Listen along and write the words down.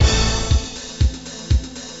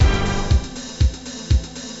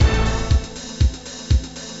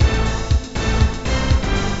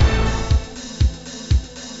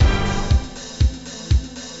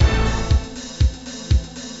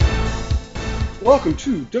Welcome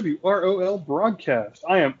to WROL Broadcast.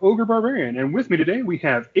 I am Ogre Barbarian, and with me today we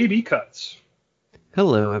have AB Cuts.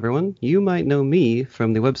 Hello, everyone. You might know me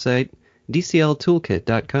from the website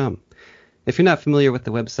dcltoolkit.com. If you're not familiar with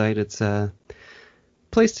the website, it's a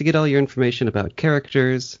place to get all your information about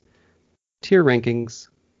characters, tier rankings,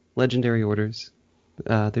 legendary orders.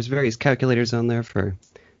 There's various calculators on there for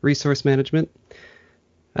resource management.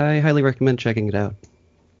 I highly recommend checking it out.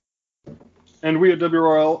 And we at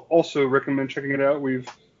WROL also recommend checking it out. We've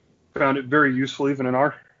found it very useful even in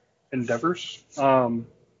our endeavors. And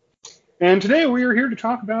today we are here to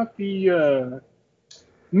talk about the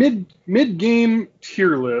mid-game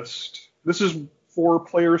tier list. This is for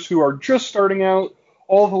players who are just starting out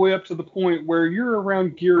all the way up to the point where you're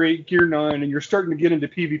around Gear 8, Gear 9, and you're starting to get into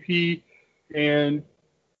PvP, and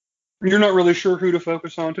you're not really sure who to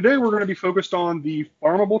focus on. Today we're going to be focused on the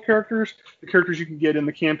farmable characters, the characters you can get in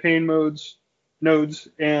the campaign nodes,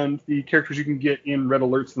 and the characters you can get in red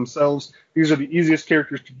alerts themselves. These are the easiest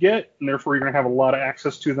characters to get, and therefore you're going to have a lot of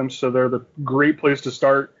access to them, so they're the great place to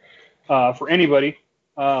start for anybody.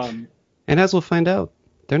 And as we'll find out,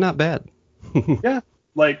 they're not bad. Yeah,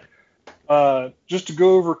 just to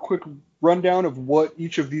go over a quick rundown of what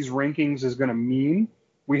each of these rankings is going to mean.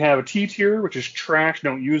 We have a T tier, which is trash,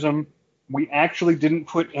 don't use them. We actually didn't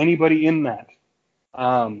put anybody in that.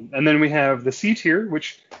 And then we have the C tier,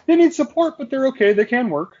 which they need support, but they're okay. They can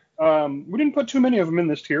work. We didn't put too many of them in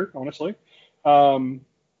this tier, honestly. Then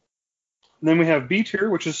we have B tier,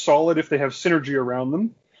 which is solid if they have synergy around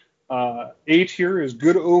them. A tier is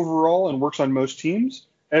good overall and works on most teams.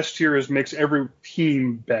 S tier makes every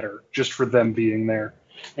team better just for them being there.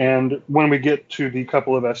 And when we get to the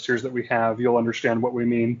couple of S tiers that we have, you'll understand what we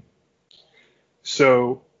mean.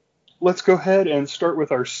 So let's go ahead and start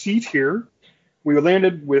with our C tier. We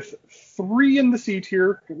landed with 3 in the C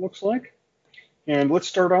tier, it looks like. And let's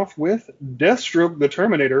start off with Deathstroke the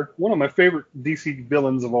Terminator, one of my favorite DC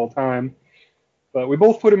villains of all time. But we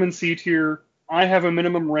both put him in C tier. I have a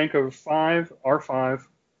minimum rank of 5, R5.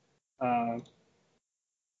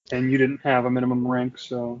 And you didn't have a minimum rank,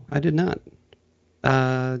 so... I did not.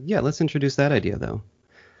 Yeah, let's introduce that idea, though.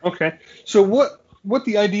 Okay. So what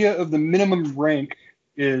the idea of the minimum rank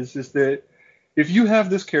is that if you have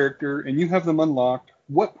this character and you have them unlocked,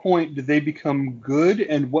 what point do they become good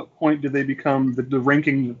and what point do they become the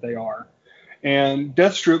ranking that they are? And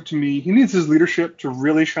Deathstroke, to me, he needs his leadership to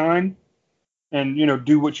really shine and,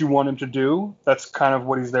 do what you want him to do. That's kind of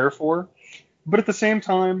what he's there for. But at the same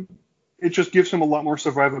time, it just gives him a lot more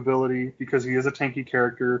survivability because he is a tanky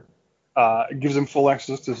character. It gives him full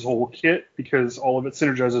access to his whole kit because all of it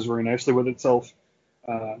synergizes very nicely with itself.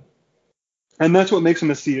 And that's what makes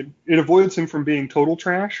him a C. It avoids him from being total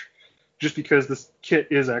trash just because this kit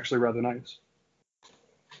is actually rather nice.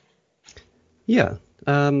 Yeah.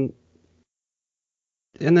 In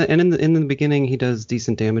the beginning, he does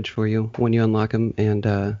decent damage for you when you unlock him, and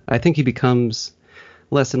I think he becomes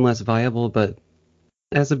less and less viable, but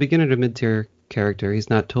as a beginner to mid-tier character, he's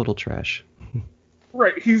not total trash.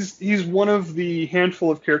 Right. He's one of the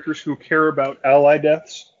handful of characters who care about ally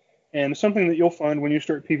deaths, and something that you'll find when you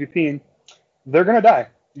start PvPing, they're going to die.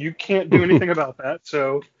 You can't do anything about that,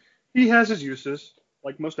 so he has his uses,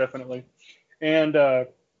 like most definitely. And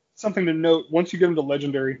something to note, once you get him to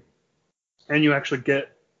Legendary, and you actually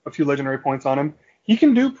get a few Legendary points on him, he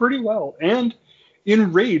can do pretty well. And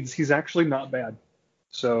in raids, he's actually not bad.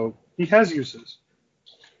 So he has uses.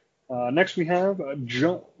 Next we have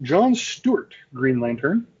John Stewart, Green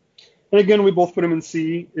Lantern. And again, we both put him in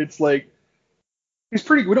C. It's like,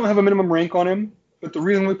 we don't have a minimum rank on him, but the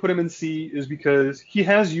reason we put him in C is because he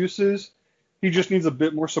has uses. He just needs a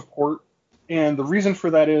bit more support. And the reason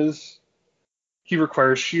for that is he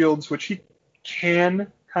requires shields, which he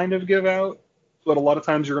can kind of give out, but a lot of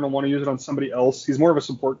times you're going to want to use it on somebody else. He's more of a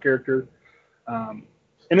support character.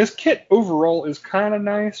 And his kit overall is kind of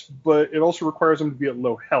nice, but it also requires him to be at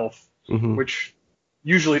low health, which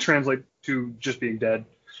usually translates to just being dead.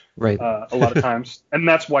 Right. A lot of times. And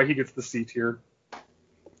that's why he gets the C tier.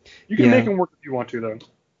 You can make him work if you want to, though.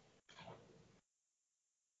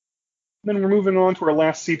 Then we're moving on to our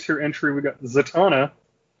last C tier entry. We got Zatanna.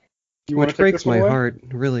 Which breaks my heart,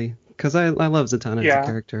 really, because I love Zatanna as a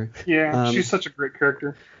character. Yeah, she's such a great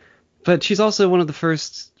character. But she's also one of the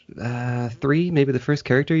first 3, maybe the first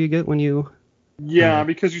character you get when you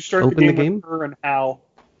because you start the game with her and Hal.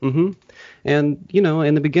 And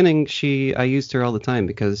in the beginning, I used her all the time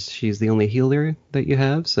because she's the only healer that you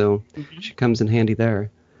have, so she comes in handy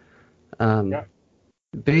there.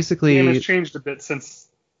 Basically, the game has changed a bit since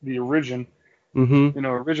the original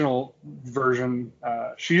version.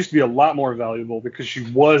 She used to be a lot more valuable because she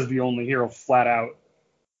was the only hero flat out.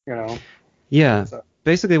 Yeah. So,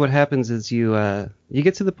 Basically, what happens is you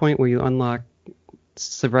get to the point where you unlock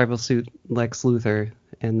Survival Suit Lex Luthor,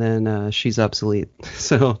 and then she's obsolete.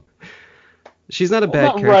 So she's not a well, bad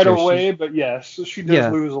not right character. She away, but yes, she does Yeah.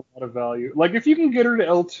 lose a lot of value. Like if you can get her to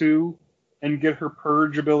L2 and get her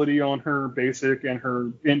purge ability on her basic and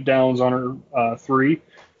her int downs on her 3,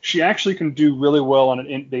 she actually can do really well on an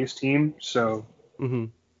int based team. So Hmm.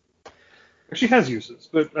 she has uses,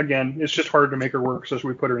 but again, it's just hard to make her work, so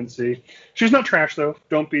we put her in C. She's not trash though.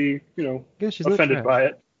 Don't be, Yeah, she's not offended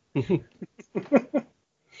trash. by it.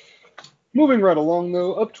 Moving right along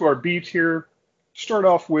though, up to our B tier. Start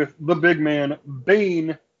off with the big man,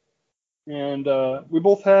 Bane. And we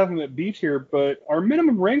both have him at B tier, but our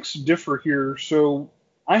minimum ranks differ here. So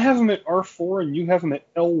I have him at R4 and you have him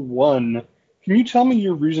at L1. Can you tell me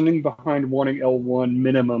your reasoning behind wanting L1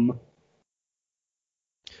 minimum?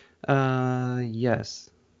 Yes,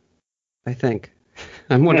 I think.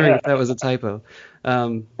 I'm wondering if that was a typo.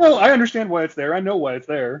 Um, Well, I understand why it's there. I know why it's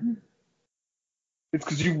there. It's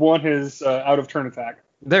because you want his out of turn attack.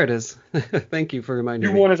 there it is. Thank you for You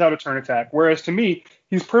reminding me. want his out of turn attack. Whereas to me,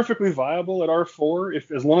 he's perfectly viable at R4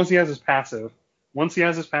 if as long as he has his passive. Once he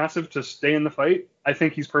has his passive to stay in the fight, I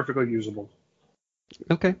think he's perfectly usable.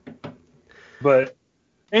 Okay. But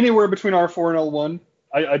anywhere between R4 and L1,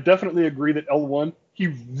 I definitely agree that L1 he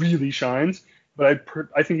really shines, but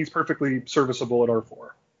I think he's perfectly serviceable at R4.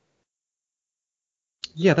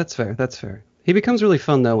 Yeah, that's fair. That's fair. He becomes really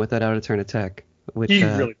fun though with that out of turn attack, which He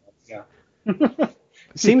really does, yeah.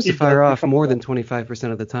 seems to He does fire off become more than fun.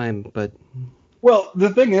 25% of the time. But Well, the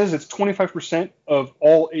thing is, it's 25% of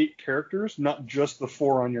all 8 characters, not just the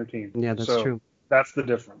 4 on your team. yeah, that's So true. that's the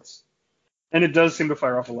difference. And it does seem to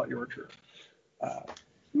fire off a lot, you are true. Uh,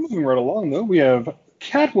 Moving right along, though, we have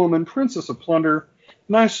Catwoman, Princess of Plunder.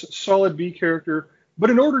 Nice, solid B character. But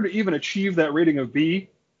in order to even achieve that rating of B,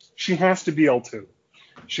 she has to be L2.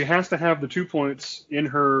 She has to have the 2 points in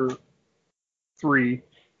her 3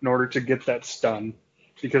 in order to get that stun,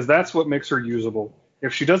 because that's what makes her usable.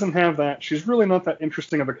 If she doesn't have that, she's really not that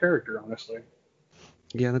interesting of a character, honestly.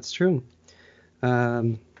 Yeah, that's true.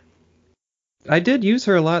 Um, I did use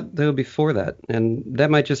her a lot though before that, and that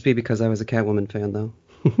might just be because I was a Catwoman fan though.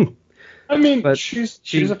 I mean, But she's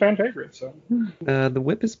she a fan favorite, so the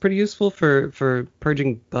whip is pretty useful for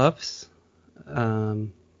purging buffs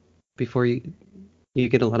before you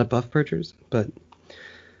get a lot of buff purgers. But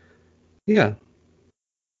yeah,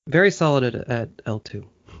 very solid at L2.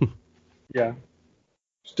 yeah,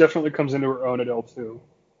 she definitely comes into her own at L2.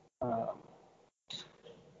 Um,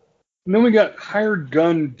 and then we got Hired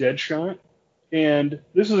Gun Deadshot, and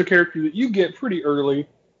this is a character that you get pretty early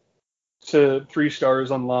to 3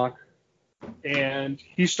 stars unlock, and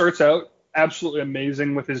he starts out absolutely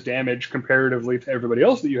amazing with his damage comparatively to everybody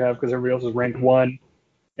else that you have, because everybody else is rank 1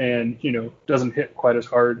 and doesn't hit quite as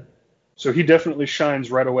hard. So he definitely shines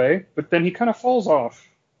right away, but then he kind of falls off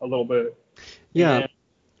a little bit. Yeah, And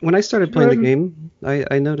when I started go playing ahead the and game,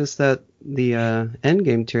 I noticed that the end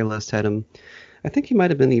game tier list had him. I think he might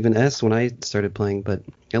have been even S when I started playing, but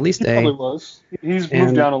at least he probably A. was. He's moved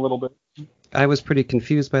And down a little bit. I was pretty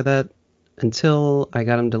confused by that until I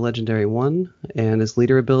got him to Legendary 1, and his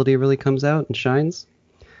leader ability really comes out and shines.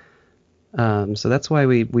 So that's why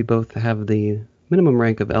we both have the minimum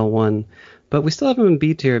rank of L1, but we still have him in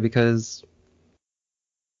B tier because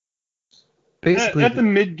At the basically,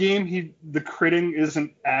 mid game, the critting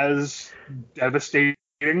isn't as devastating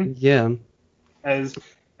yeah, as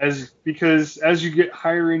because as you get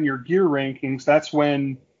higher in your gear rankings, that's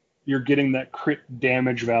when you're getting that crit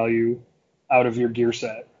damage value out of your gear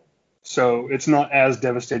set. So it's not as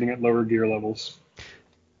devastating at lower gear levels.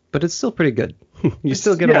 but it's still pretty good. You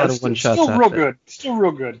still It's get a yeah, lot of it's one shots still out real of it. good. Still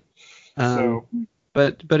real good. Um, So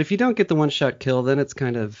but if you don't get the one shot kill, then it's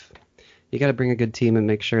kind of you got to bring a good team and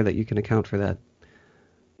make sure that you can account for that.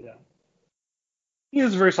 yeah, he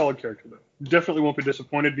is a very solid character though. Definitely won't be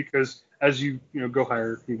disappointed because as you go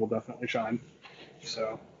higher, he will definitely shine.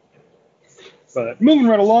 So, but moving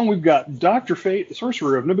right along, we've got Doctor Fate, the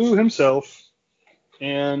Sorcerer of Naboo himself,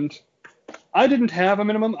 and I didn't have a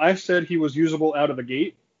minimum. I said he was usable out of the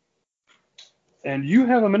gate, and you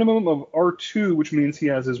have a minimum of R2, which means he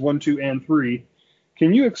has his 1, 2, and 3.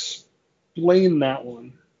 Can you explain that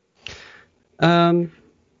one? Um,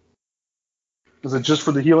 Is it just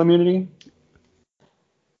for the heal immunity?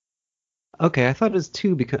 okay, I thought it was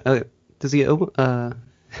two because does he is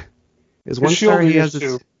His one shield star he has is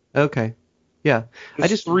his 2. okay. Yeah. I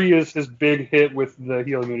His just 3 is his big hit with the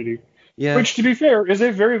heal immunity, yeah, which, to be fair, is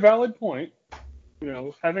a very valid point.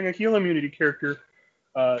 Having a heal immunity character,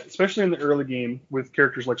 especially in the early game with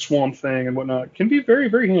characters like Swamp Thing and whatnot, can be very,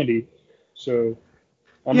 very handy. So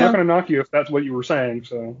I'm not Yeah, going to knock you if that's what you were saying.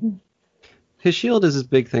 So, his shield is his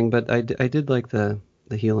big thing, but I did like the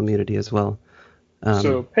heal immunity as well.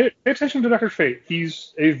 so pay attention to Dr. Fate.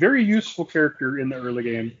 He's a very useful character in the early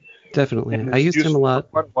game, Definitely. and I is used him a useful for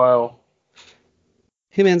lot. quite a while.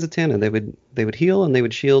 Him and Zatanna, they would heal and they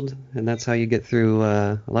would shield, and that's how you get through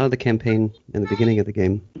a lot of the campaign in the beginning of the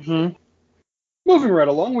game. Mm-hmm. Moving right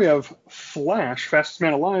along, we have Flash, fastest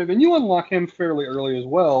man alive, and you unlock him fairly early as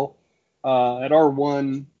well at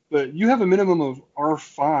R1, but you have a minimum of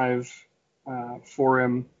R5 for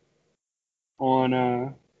him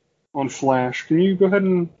on Flash. Can you go ahead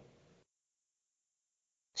and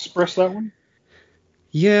express that one?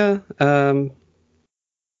 Yeah,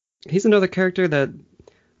 he's another character that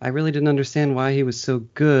I really didn't understand why he was so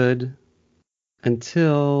good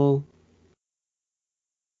until,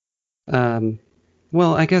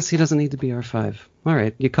 well, I guess he doesn't need to be R5. All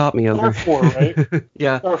right, you caught me over. R4, right?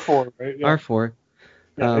 Yeah, R4, right? Yeah. R4.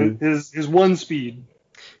 Yeah, his one speed.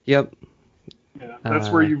 Yep. Yeah, that's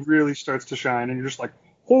where he really starts to shine, and you're just like,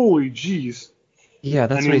 holy jeez. Yeah,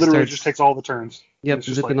 that's and when he he literally starts. just takes all the turns. Yep, It's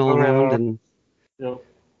just zipping like, all around and. Yep.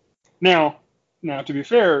 Now, to be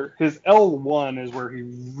fair, his L1 is where he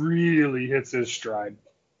really hits his stride.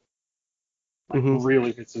 Like, Mhm.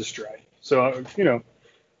 really hits his stride. So,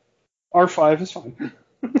 R5 is fine.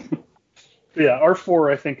 But yeah,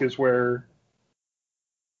 R4 I think is where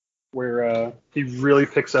he really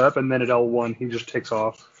picks up, and then at L1 he just takes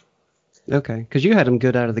off. Okay, because you had him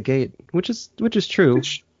good out of the gate, which is true.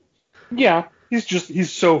 Yeah,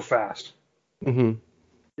 he's so fast. Mhm.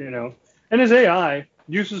 And his AI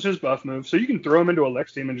uses his buff move, so you can throw him into a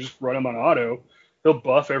Lex team and just run him on auto. He'll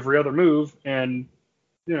buff every other move and,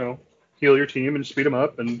 heal your team and speed him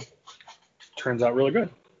up, and turns out really good.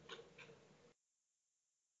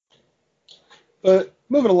 But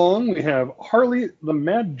moving along, we have Harley the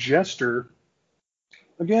Mad Jester.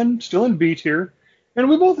 Again, still in B tier. And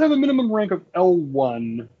we both have a minimum rank of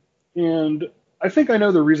L1. And I think I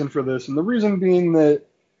know the reason for this, and the reason being that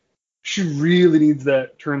she really needs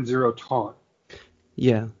that turn 0 taunt.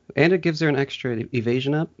 Yeah, and it gives her an extra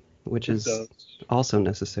evasion up, which is also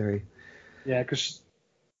necessary. Yeah, because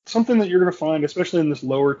something that you're going to find, especially in this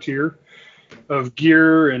lower tier of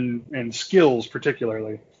gear and skills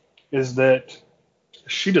particularly, is that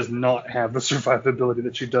she does not have the survivability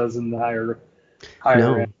that she does in the higher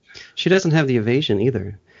No, end. she doesn't have the evasion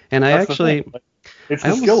either. And I That's actually... It's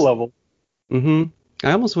the skill level.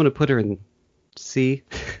 I almost want to put her in C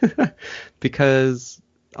because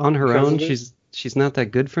on her own she's not that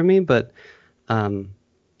good for me, but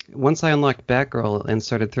once I unlocked Batgirl and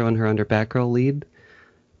started throwing her under Batgirl lead,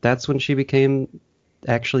 that's when she became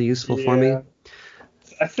actually useful for me.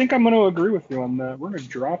 I think I'm going to agree with you on that. We're going to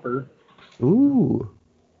drop her. Ooh.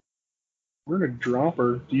 We're going to drop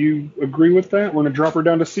her. Do you agree with that? We're going to drop her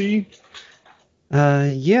down to C?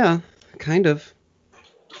 Yeah, kind of.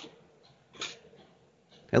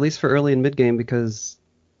 At least for early and mid game, because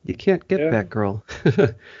you can't get Batgirl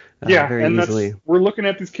very easily. We're looking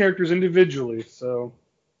at these characters individually, so.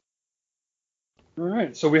 All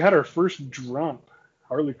right, so we had our first drop.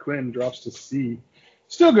 Harley Quinn drops to C.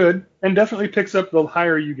 Still good, and definitely picks up the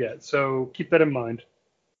higher you get, so keep that in mind.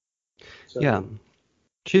 So. Yeah.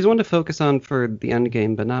 She's one to focus on for the end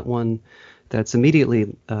game, but not one that's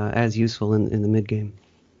immediately as useful in the mid game.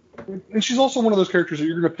 And she's also one of those characters that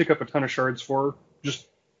you're going to pick up a ton of shards for, just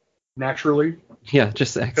naturally. Yeah,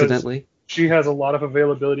 just accidentally. She has a lot of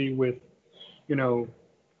availability with,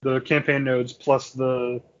 the campaign nodes plus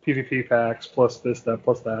the PvP packs plus this, that,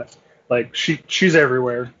 plus that. Like, she's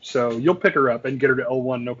everywhere, so you'll pick her up and get her to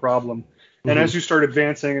L1 no problem. And as you start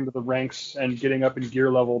advancing into the ranks and getting up in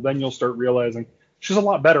gear level, then you'll start realizing she's a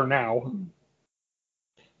lot better now.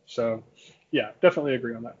 So, yeah, definitely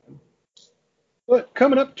agree on that one. But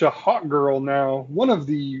coming up to Hawk Girl now, one of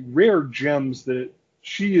the rare gems that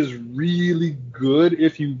she is really good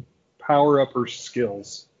if you power up her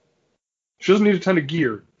skills. She doesn't need a ton of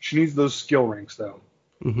gear. She needs those skill ranks, though.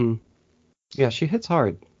 Mm-hmm. Yeah, she hits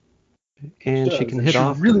hard. And she can hit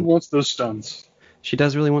off. She really wants those stuns. She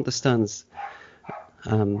does really want the stuns.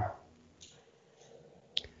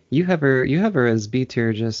 You have her as B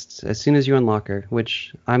tier just as soon as you unlock her,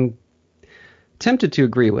 which I'm tempted to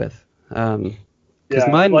agree with. Because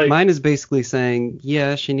mine is basically saying,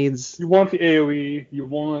 yeah, she needs... You want the AoE, you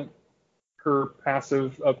want her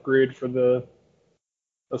passive upgrade for the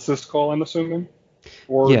assist call, I'm assuming?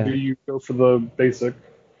 Or do you go for the basic?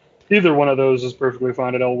 Either one of those is perfectly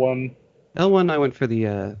fine at L1. L1 I went for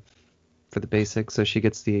the basic, so she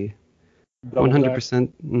gets the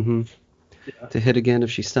 100% to hit again if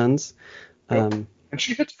she stuns. Yep. And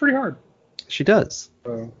she hits pretty hard. She does.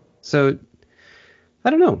 So I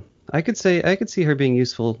don't know. I could see her being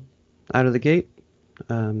useful out of the gate.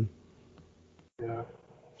 Um, Yeah.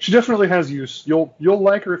 She definitely has use. You'll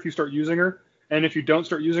like her if you start using her, and if you don't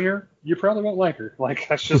start using her, you probably won't like her. Like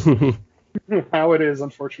that's just how it is,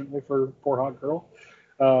 unfortunately, for poor Hot Girl.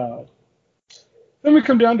 Uh, then we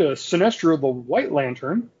come down to Sinestro the White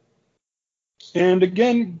Lantern. And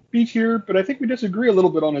again, B tier, but I think we disagree a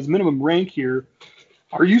little bit on his minimum rank here.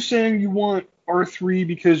 Are you saying you want R3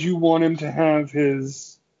 because you want him to have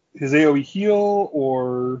his AoE heal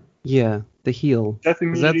or yeah, the heal. death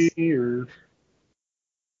 'Cause that's immunity or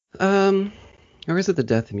um, or is it the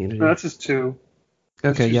death no, immunity? that's his two.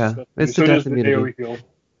 His Okay, two's his yeah, death it's immunity. the So he death has the immunity. AoE heal.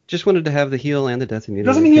 Just wanted to have the heal and the death immunity.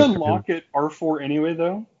 Doesn't I he think for him. unlock it R4 anyway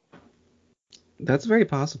though? That's very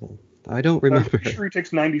possible. I don't I'm remember. pretty sure he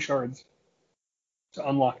takes 90 shards to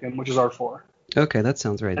unlock him, which is R4. Okay, that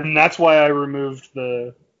sounds right. And that's why I removed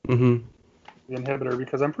Mm-hmm. the inhibitor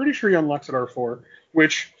because I'm pretty sure he unlocks at R4,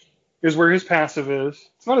 which is where his passive is.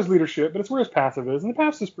 It's not his leadership, but it's where his passive is, and the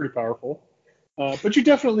passive is pretty powerful. But you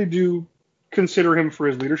definitely do consider him for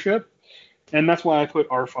his leadership, and that's why I put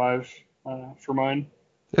R5 for mine.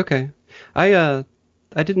 Okay. I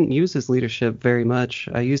didn't use his leadership very much.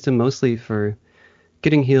 I used him mostly for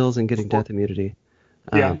getting heals and getting death immunity.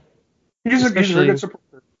 Yeah, Um, he's a very good especially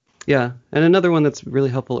supporter. yeah, and another one that's really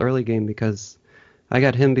helpful early game because I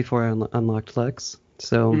got him before I unlocked Lex,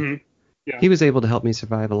 so Hmm. Yeah. he was able to help me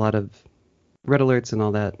survive a lot of red alerts and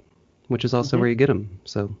all that, which is also Hmm. where you get him.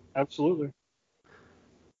 So, Absolutely.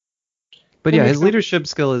 but Then yeah, we his come. leadership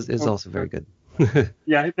skill is Oh, also very sorry. good.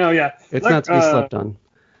 Yeah. No. Yeah. It's not Like to be slept on.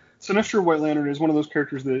 Sinestro White Lantern is one of those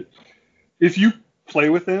characters that if you play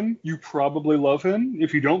with him, you probably love him.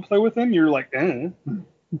 If you don't play with him, you're like, eh.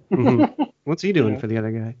 Hmm. What's he You doing know? for the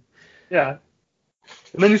other guy? Yeah.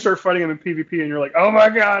 And then you start fighting him in PvP, and you're like, oh my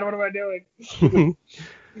god, what am I doing?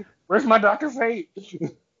 Where's my Dr. Fate?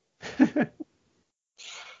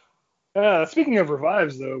 Speaking of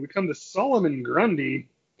revives, though, we come to Solomon Grundy,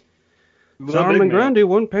 the big Solomon man. Grundy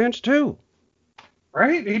won pants too.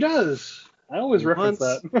 Right? He does. I always He reference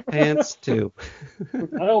wants that. pants too.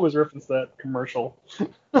 I always reference that commercial.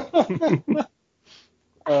 uh,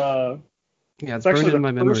 Yeah, it's it's burned actually into the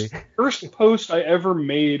my memory. first post I ever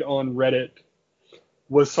made on Reddit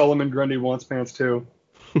was Solomon Grundy wants pants too.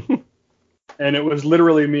 And it was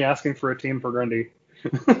literally me asking for a team for Grundy.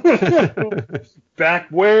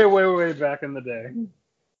 Back way, way, way back in the day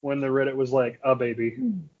when the Reddit was like a baby.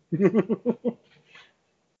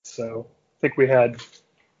 So I think we had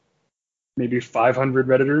maybe 500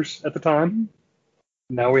 Redditors at the time.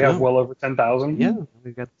 Now we have Oh, well over 10,000. yeah,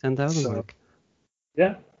 we've got the 10,000 So mark.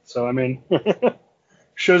 yeah. So I mean,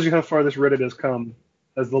 shows you how far this Reddit has come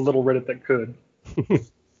as the little Reddit that could.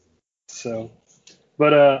 So,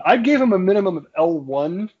 but I gave him a minimum of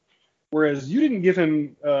L1, whereas you didn't give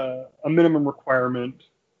him a minimum requirement,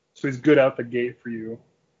 so he's good out the gate for you.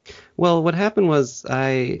 Well, what happened was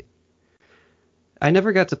I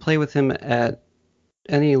never got to play with him at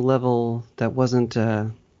any level that wasn't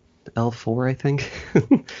L4, I think,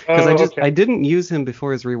 because Oh, I okay. didn't use him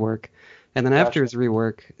before his rework, and then after Gotcha. his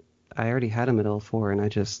rework, I already had him at L4, and I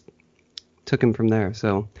just took him from there.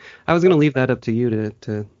 So I was gonna leave that up to you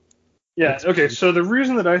to Yeah, okay, explain. so the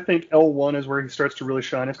reason that I think L1 is where he starts to really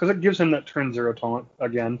shine is because it gives him that turn zero taunt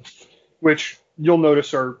again, which you'll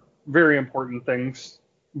notice are very important things,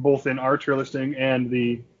 both in our tier listing and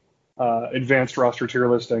the advanced roster tier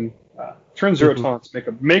listing. Turn zero Hmm. taunts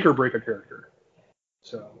make or break a character.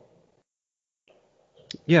 So,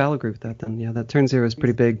 Yeah, I'll agree with that then. Yeah, that turn zero is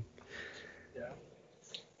pretty big. yeah.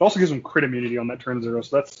 It also gives him crit immunity on that turn zero,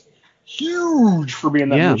 so that's huge for being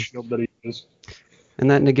that Yeah, mid shield that he is. and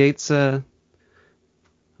that negates oh,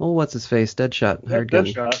 what's his face? Deadshot, Yeah, hard gun.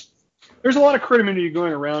 Deadshot. There's a lot of crit immunity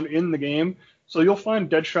going around in the game, so you'll find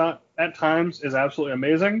Deadshot at times is absolutely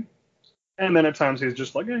amazing, and then at times he's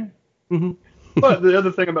just like, eh. Hmm. But the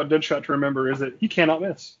other thing about Deadshot to remember is that he cannot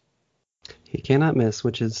miss. He cannot miss,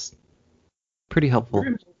 which is pretty helpful.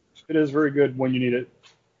 It is very good when you need it.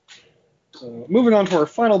 So, moving on to our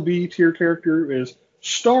final B tier character is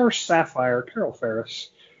Star Sapphire Carol Ferris,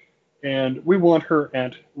 and we want her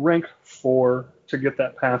at rank 4 to get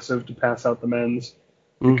that passive to pass out the men's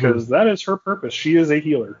Hmm. because that is her purpose. She is a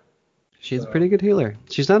healer. She's a So pretty good healer.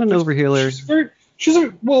 She's not an she's overhealer. she's very she's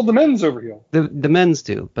a well the men's overheal. The men's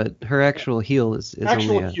do, but her Yeah. actual heal is only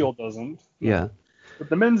Actual a heal doesn't, yeah. no, but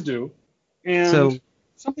the men's do. And So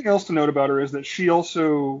something else to note about her is that she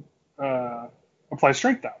also applies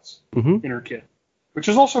strength outs hmm in her kit, which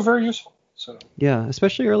is also very useful. So yeah,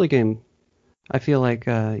 especially early game, I feel like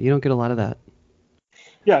you don't get a lot of that.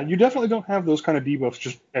 yeah, you definitely don't have those kind of debuffs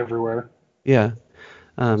just everywhere. Yeah.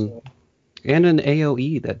 Um, So And an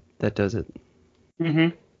AoE that does it.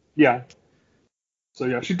 Mm-hmm. Yeah. So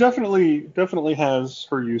yeah, she definitely has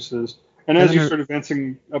her uses. And And as then you her start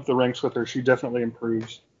advancing up the ranks with her, she definitely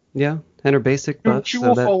improves. yeah, and her basic buff, She so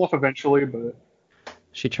will that fall off eventually, but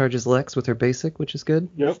she charges Lex with her basic, which is good.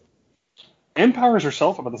 yep. And powers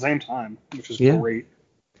herself up at the same time, which is Yeah. great.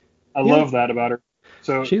 I Yeah. love that about her.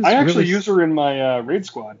 So I She's really actually use her in my raid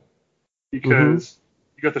squad mm-hmm. because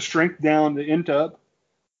you got the strength down, the int up.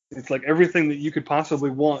 It's like everything that you could possibly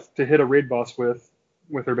want to hit a raid boss with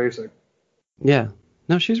her basic. Yeah.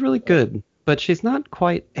 No, she's really good, but she's not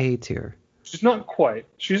quite A tier. She's not quite.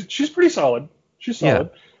 She's pretty solid. She's Yeah, solid.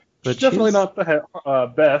 She's but definitely she's not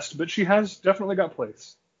the best, but she has definitely got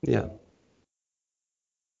place. yeah.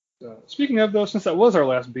 So, speaking of though, since that was our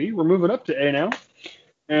last B, we're moving up to A now,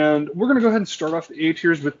 and we're gonna go ahead and start off the A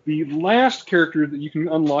tiers with the last character that you can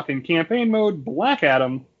unlock in campaign mode, Black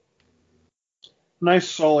Adam. Nice,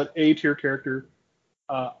 solid A tier character.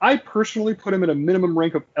 I personally put him at a minimum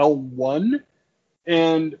rank of L1,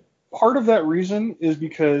 and part of that reason is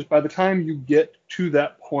because by the time you get to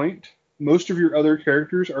that point, most of your other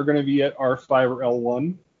characters are going to be at R5 or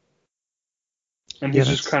L1, and Yeah, he's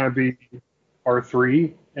just kind of be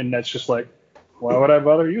R3, and that's just like, why would I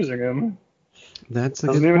bother using him? that's a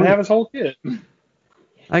Doesn't good even point. have his whole kit.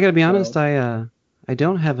 I gotta be honest, So, I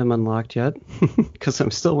don't have him unlocked yet because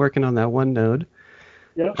I'm still working on that one node.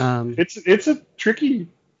 yeah, Um, it's a tricky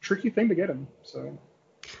thing to get him. So,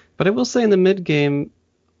 but I will say in the mid game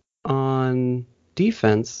on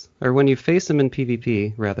defense, or when you face him in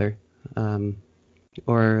PvP rather, um,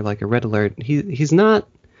 or like a red alert, he's not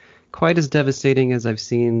quite as devastating as I've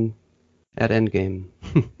seen at endgame.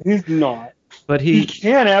 he's not. But He he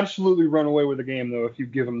can absolutely run away with the game though if you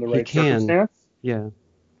give him the he right can, circumstance. yeah.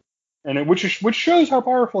 And which shows how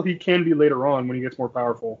powerful he can be later on when he gets more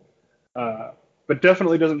powerful. But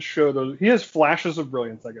definitely doesn't show those. He has flashes of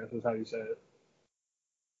brilliance, I guess is how you say it.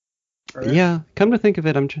 Right? Yeah, come to think of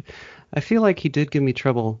it, I feel like he did give me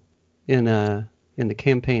trouble in the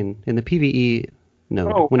campaign, in the PvE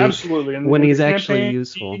node, Oh, absolutely. when In the he's actually campaign,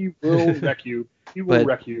 useful. he will wreck you. He will But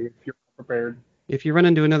wreck you if you're not prepared. if you run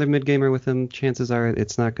into another mid gamer with him, chances are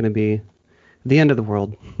it's not going to be the end of the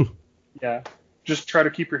world. Yeah. Just try to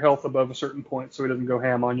keep your health above a certain point so he doesn't go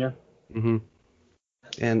ham on you. hmm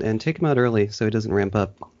And take him out early so he doesn't ramp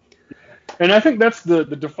up. And I think that's the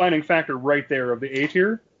defining factor right there of the A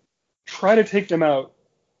tier. Try to take them out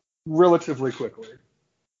relatively quickly.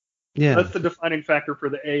 Yeah. That's the defining factor for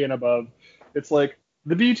the A and above. It's like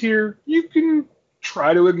the B tier, you can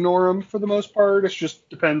try to ignore them for the most part. It just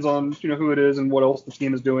depends on who it is and what else the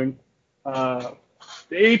team is doing. The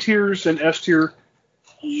A tiers and S tier,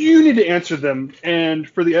 you need to answer them, and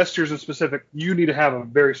for the S tiers in specific, you need to have a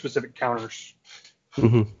very specific counters.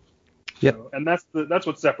 hmm Yep. So, and that's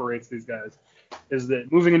what separates these guys. Is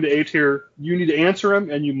that moving into A tier, you need to answer them,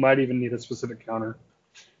 and you might even need a specific counter.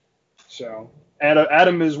 So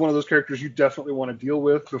Adam is one of those characters you definitely want to deal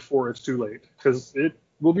with before it's too late, because it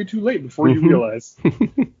will be too late before you realize.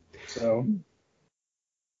 So,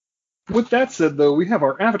 with that said, though, we have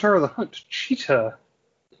our Avatar of the Hunt, Cheetah,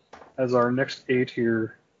 as our next A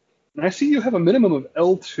tier. And I see you have a minimum of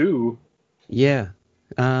L2. Yeah.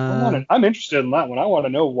 I'm interested in that one. I want to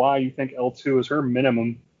know why you think L2 is her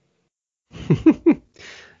minimum.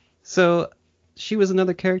 So she was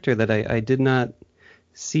another character that I did not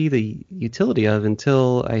see the utility of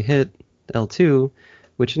until I hit L2,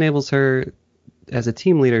 which enables her as a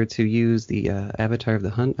team leader to use the Avatar of the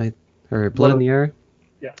Hunt, or Blood in the Air.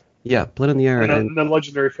 Yeah. Yeah, Blood in the Air. And the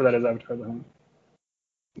legendary for that is Avatar of the Hunt.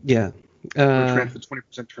 Yeah. Which grants the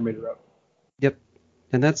 20% turn meter up. Yep.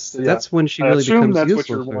 And that's when she really becomes becomes useful. I assume that's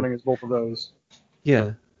useful. what you're wanting is both of those.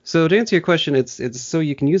 Yeah. So to answer your question, it's so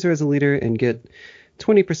you can use her as a leader and get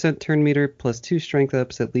 20% turn meter plus 2 strength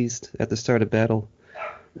ups at least at the start of battle.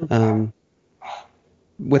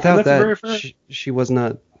 Without that, she was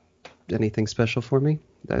not anything special for me.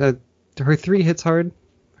 Her 3 hits hard,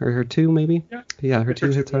 or her 2 maybe. Yeah, her 2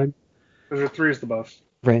 hits hard. Because her 3 is the buff.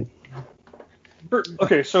 Right.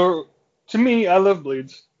 Okay, so to me, I love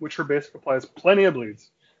bleeds, which her basic applies plenty of bleeds,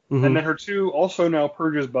 and then her 2 also now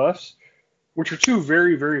purges buffs, which are 2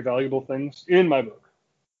 very, very valuable things in my book.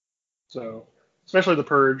 So, especially the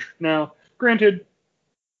purge. Now, granted,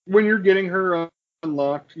 when you're getting her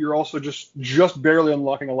unlocked, you're also just barely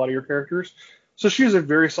unlocking a lot of your characters. So she's a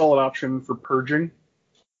very solid option for purging,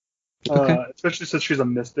 especially since she's a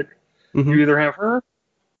mystic. You either have her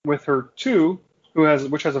with her 2,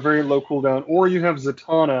 which has a very low cooldown, or you have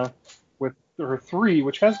Zatanna with her 3,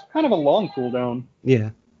 which has kind of a long cooldown. Yeah.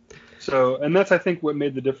 So, and that's I think what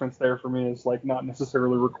made the difference there for me is like not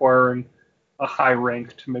necessarily requiring a high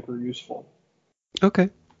rank to make her useful. Okay.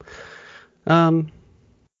 Well,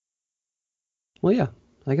 yeah.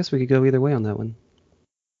 I guess we could go either way on that one.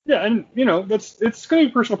 Yeah, and it's going to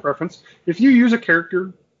be personal preference. If you use a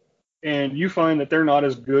character and you find that they're not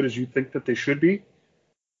as good as you think that they should be,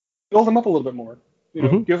 build them up a little bit more.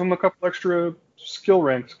 Give them a couple extra skill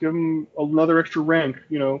ranks, give them another extra rank.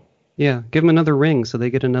 Yeah, give them another ring so they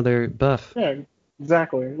get another buff. Yeah,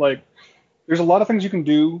 exactly. Like, there's a lot of things you can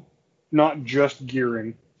do, not just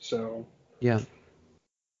gearing. So Yeah.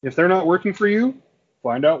 if they're not working for you,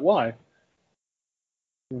 find out why.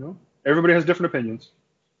 Everybody has different opinions.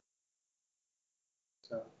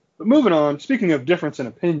 So, but moving on, speaking of difference in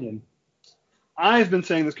opinion, I've been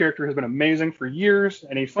saying this character has been amazing for years,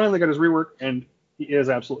 and he finally got his rework, and he is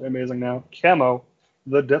absolutely amazing now. Camo,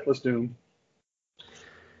 the Deathless Doom.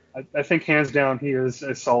 I think hands down he is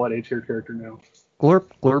a solid A tier character now. Glorp,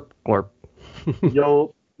 glorp, glorp.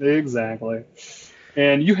 Yo, exactly.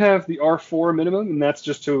 And you have the R4 minimum, and that's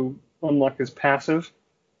just to unlock his passive.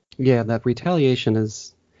 Yeah, that retaliation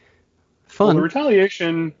is fun. Well, the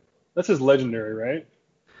retaliation, that's his legendary, right?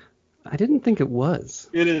 I didn't think it was.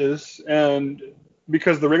 It is, and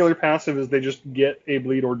because the regular passive is they just get a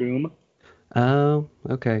bleed or doom. Oh,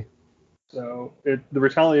 okay. So the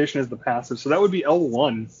retaliation is the passive. So that would be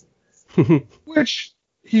L1, which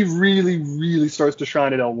he really, really starts to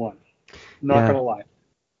shine at L1. Not going to lie.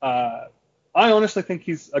 I honestly think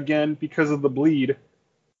he's, again, because of the bleed,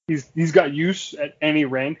 he's got use at any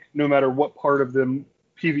rank, no matter what part of the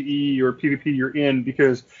PvE or PvP you're in,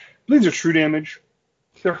 because bleeds are true damage.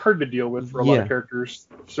 They're hard to deal with for a lot of characters.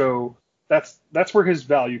 So that's where his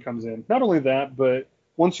value comes in. Not only that, but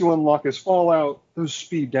once you unlock his Fallout, those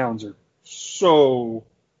speed downs are so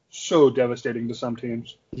devastating to some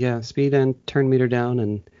teams. Yeah, speed and turn meter down,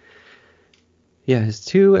 and yeah, his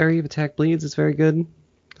 2 area of attack bleeds is very good.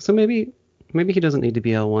 So maybe he doesn't need to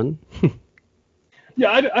be L1.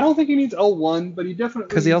 Yeah, I don't think he needs L1, but he definitely...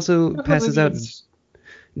 Because he also passes out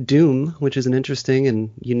Doom, which is an interesting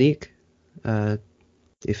and unique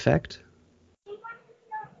effect.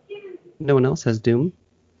 No one else has Doom.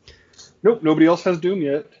 Nope, nobody else has Doom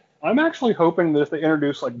yet. I'm actually hoping that if they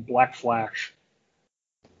introduce like Black Flash,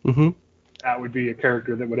 that would be a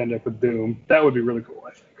character that would end up with Doom. That would be really cool,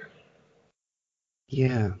 I think.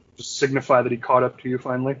 Yeah. Just signify that he caught up to you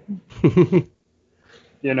finally.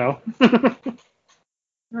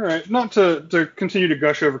 All right, not to continue to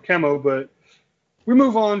gush over Camo, but we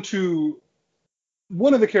move on to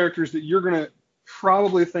one of the characters that you're going to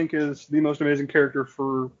probably think is the most amazing character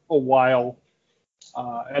for a while,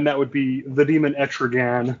 and that would be the Demon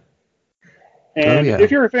Etrigan. And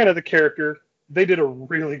if you're a fan of the character, they did a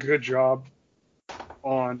really good job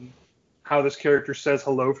on how this character says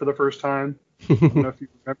hello for the first time. I don't know if you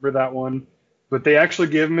remember that one, but they actually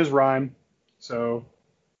gave him his rhyme, so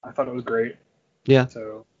I thought it was great. Yeah.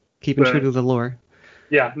 So keeping true to the lore.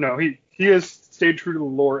 Yeah, no, he has stayed true to the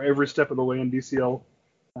lore every step of the way in DCL.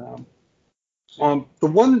 The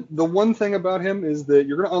one thing about him is that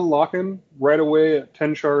you're going to unlock him right away at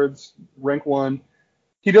 10 shards, rank 1.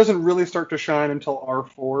 He doesn't really start to shine until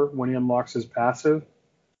R4 when he unlocks his passive.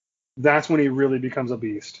 That's when he really becomes a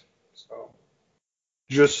beast. So,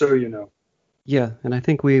 just so you know. Yeah, and I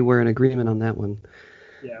think we were in agreement on that one.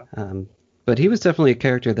 Yeah. But he was definitely a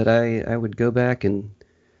character that I would go back and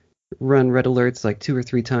run red alerts like 2 or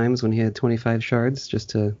 3 times when he had 25 shards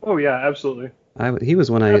just to... Oh, yeah, absolutely. He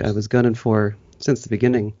was one I was gunning for since the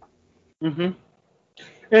beginning. Mm-hmm.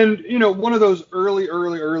 And, one of those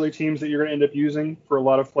early teams that you're going to end up using for a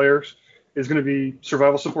lot of players is going to be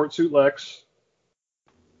Survival Support Suit Lex,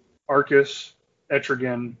 Arcus,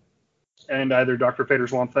 Etrigan, and either Dr. Fate or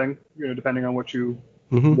Swamp Thing, depending on what you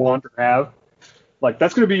want or have. Like,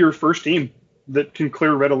 that's going to be your first team that can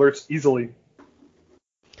clear red alerts easily.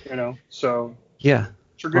 So... Yeah,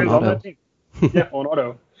 Etrigan's on that team. Yeah, on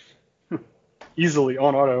auto. Easily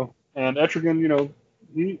on auto. And Etrigan,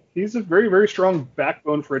 he's a very, very strong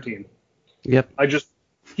backbone for a team. Yep.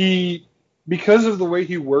 Because of the way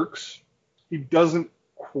he works, he doesn't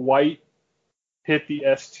quite hit the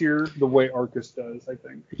S tier the way Arcus does, I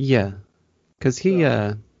think. Yeah, because he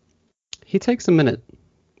takes a minute.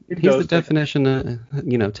 He's the definition,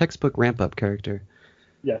 textbook ramp-up character.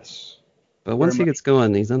 Yes. But once he gets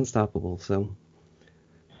going, he's unstoppable, so...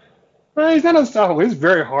 Well, he's not unstoppable. He's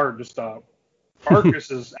very hard to stop. Arcus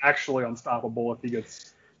is actually unstoppable if he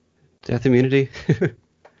gets... Death immunity?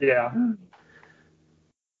 Yeah.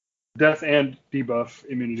 Death and debuff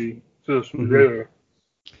immunity.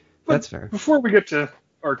 That's fair. Before we get to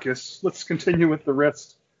Arcus, let's continue with the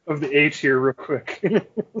rest of the A tier real quick.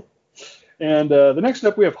 And the next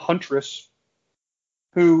up we have Huntress.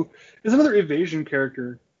 who is another evasion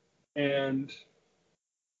character, and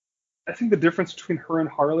I think the difference between her and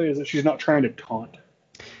Harley is that she's not trying to taunt.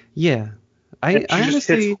 Yeah. And I she just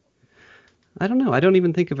hits. honestly, I don't know. I don't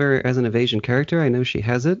even think of her as an evasion character. I know she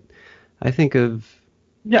has it. I think of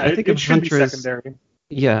Yeah, I think it of should be Huntress. secondary.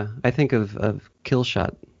 Yeah, I think of kill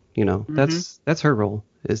shot. Hmm. That's her role,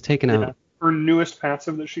 is taking Yeah. out. Her newest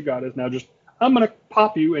passive that she got is now just, I'm going to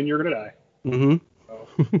pop you and you're going to die. Hmm.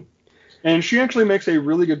 So. And she actually makes a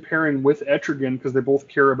really good pairing with Etrigan because they both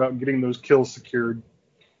care about getting those kills secured.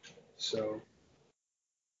 So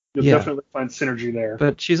you'll Yeah, definitely find synergy there.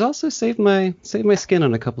 but she's also saved my skin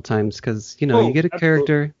on a couple times because you Oh, get a absolutely.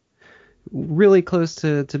 character really close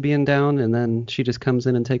to being down, and then she just comes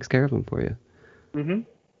in and takes care of him for you. Hmm.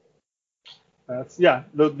 Yeah,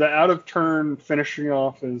 the out of turn finishing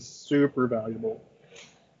off is super valuable.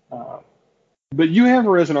 Uh, but you have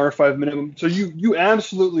her as an R5 minimum, so you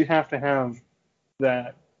absolutely have to have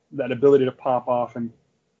that that ability to pop off and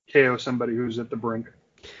KO somebody who's at the brink.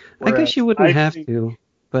 I guess you Whereas wouldn't have to,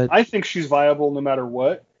 but I think she's viable no matter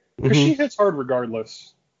what because hmm she hits hard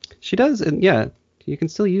regardless. she does, and yeah, you can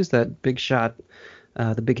still use that big shot,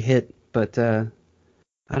 the big hit, but I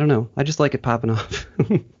don't know. I just like it popping off.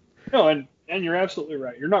 No, and you're absolutely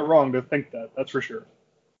right. You're not wrong to think that. That's for sure.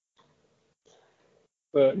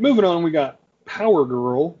 But moving on, we got Power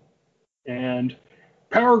Girl, and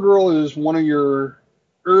Power Girl is one of your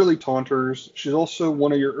early taunters. She's also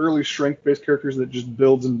one of your early strength-based characters that just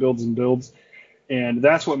builds and builds and builds, and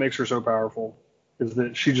that's what makes her so powerful. Is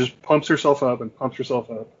that she just pumps herself up and pumps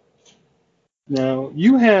herself up. Now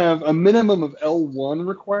you have a minimum of L1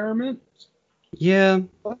 requirement. Yeah,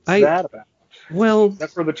 What's I that about? well, Is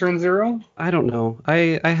that for the turn zero? I don't know.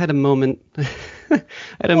 I had a moment. I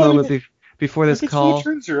had a Well, I moment mean, before this if it's for the call.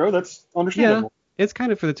 turn zero, that's Yeah, understandable. it's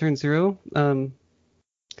kind of for the turn zero.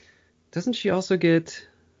 Doesn't she also get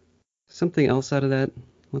something else out of that?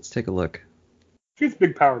 Let's take a look. She gets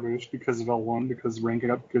big power boost because of L1, because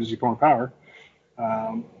ranking up gives you more power.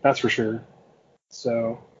 That's for sure.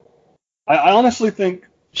 So I honestly think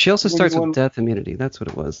She also starts with when death immunity. That's what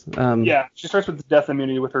it was. yeah, she starts with the death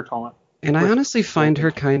immunity with her taunt. And I With honestly find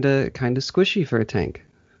her kinda squishy for a tank.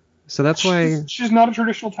 So that's why, she's not a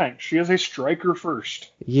traditional tank. She is a striker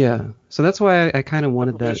first. yeah. So that's why I kind of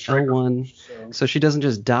wanted Definitely a that striker L1, first. So so she doesn't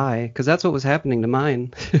just die, because that's what was happening to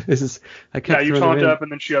mine. Is I yeah, kept you throwing her taunt in. up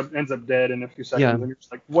and then she ends up dead in a few Yeah. seconds, and you're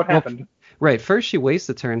just like, what Well, happened? right. First she wastes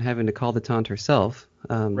a turn having to call the taunt herself.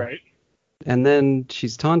 Right? And then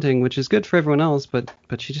she's taunting, which is good for everyone else, but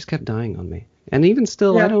she just kept dying on me. And even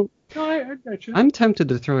still, I Yeah. don't. No, I got you. I'm tempted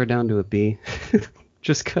to throw her down to a B,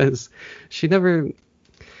 just because she never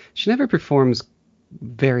performs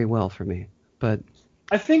very well for me. But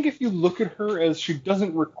I think if you look at her as she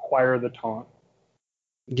doesn't require the taunt,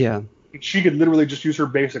 yeah, she could literally just use her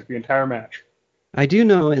basic the entire match. I do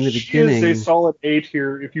know in the She is a beginning, solid A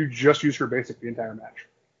tier if you just use her basic the entire match.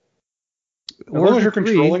 As or long as her you're three,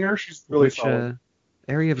 controlling her, she's really which solid.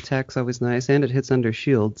 area of attack's always nice, and it hits under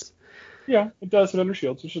shields. Yeah, it does hit under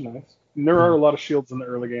shields, which is nice. And there are Yeah, a lot of shields in the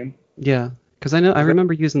early game. yeah, because I Is that?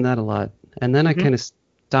 remember using that a lot, and then I Mm-hmm. kind of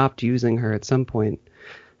stopped using her at some point.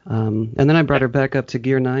 And then I Yeah, brought her back up to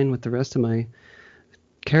Gear 9 with the rest of my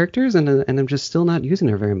characters, and I'm just still not using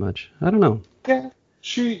her very much. I don't know. yeah.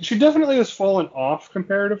 She definitely has fallen off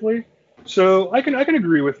comparatively. So I can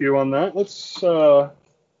agree with you on that. Let's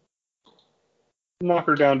knock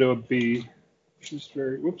her down to a B. She's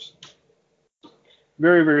very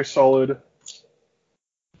very solid,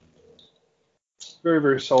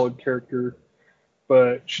 very solid character.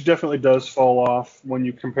 But she definitely does fall off when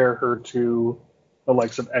you compare her to the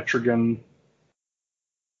likes of Etrigan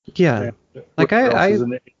Yeah, and like whoever else is in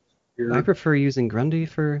the A I tier. prefer using Grundy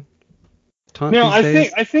for taunt Now, these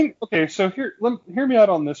days. I think okay. So hear me out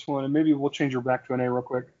on this one, and maybe we'll change her back to an A real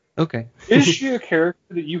quick. Okay. Is she a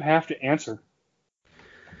character that you have to answer,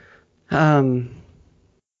 um,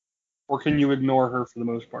 or can you ignore her for the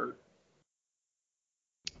most part?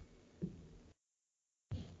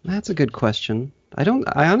 that's a good question. I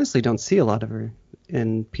honestly don't see a lot of her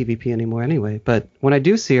in PvP anymore anyway, but when I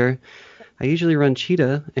do see her, I usually run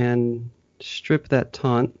Cheetah and strip that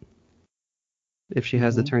taunt if she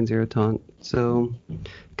has the Hmm. turn zero taunt. So,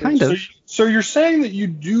 kind So of, so you're saying that you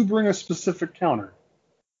do bring a specific counter,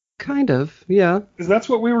 yeah. because that's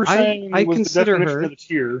what we were I saying was the consider definition of her, the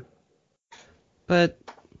tier. but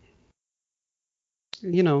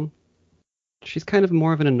you know, she's kind of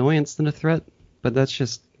more of an annoyance than a threat. But that's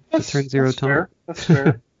just the turn zero That's taunt. fair. That's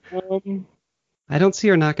fair. Um, I don't see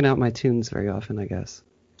her knocking out my tunes very often, I guess.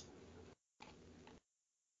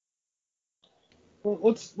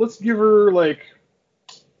 well, let's give her like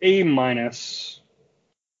A minus.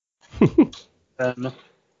 then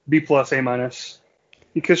B plus, A minus,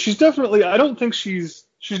 because she's definitely. I don't think she's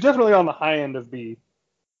definitely on the high end of B.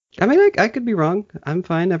 I mean, I could be wrong. I'm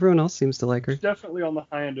fine. Everyone else seems to like her. She's definitely on the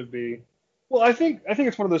high end of B. Well, I think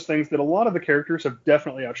it's one of those things that a lot of the characters have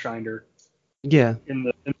definitely outshined her Yeah. in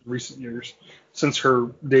the recent years since her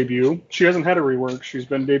debut. She hasn't had a rework. She's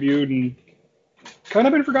been debuted and kind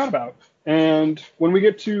of been forgot about. And when we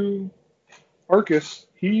get to Arcus,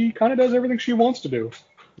 he kind of does everything she wants to do.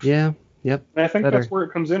 Yeah. Yep. And I think Better. that's where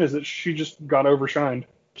it comes in, is that she just got overshined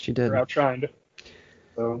She did. or outshined.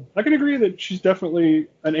 So I can agree that she's definitely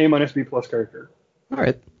an A minus B plus character. All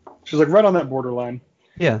right. She's like right on that borderline.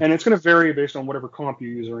 Yeah. And it's going to vary based on whatever comp you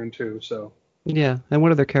use her into. So Yeah. And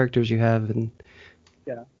what other characters you have and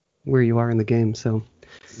yeah, where you are in the game. So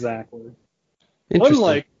exactly.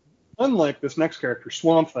 interesting. Unlike this next character,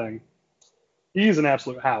 Swamp Thing, he's an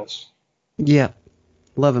absolute house. Yeah.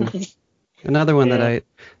 Love him. Another one that Yeah. I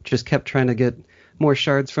just kept trying to get more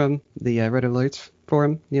shards from, the red alerts for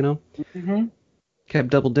him, you know? Mm-hmm. Kept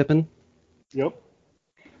double dipping. Yep.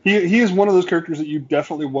 He is one of those characters that you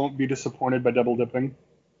definitely won't be disappointed by double dipping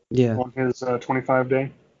Yeah. on his 25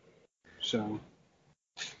 day. So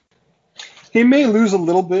he may lose a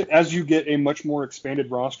little bit as you get a much more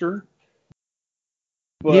expanded roster,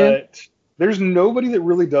 but there's nobody that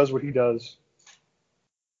really does what he does.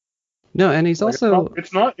 No, and he's Like, also...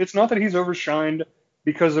 it's not that he's overshined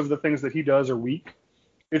because of the things that he does are weak.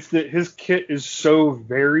 It's that his kit is so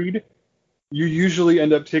varied. You usually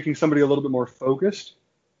end up taking somebody a little bit more focused.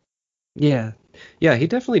 Yeah. Yeah, he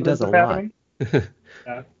definitely does a Ends up lot. happening.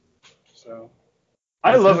 Yeah. So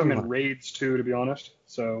I He love does him a in lot. raids too, to be honest.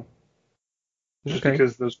 So just Okay.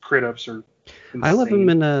 because those crit ups are insane. I love him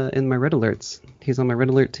in my red alerts. He's on my red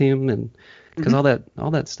alert team, and because Mhm.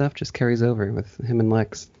 all that stuff just carries over with him and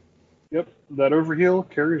Lex. Yep, that overheal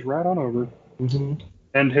carries right on over. Hmm.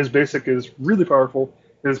 And his basic is really powerful.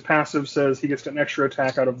 His passive says he gets an extra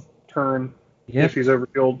attack out of turn Yep. if he's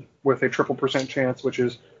overhealed with a triple % chance, which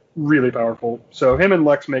is really powerful. So him and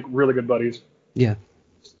Lex make really good buddies. Yeah,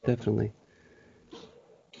 definitely.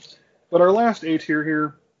 But our last A tier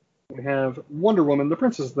here, we have Wonder Woman, the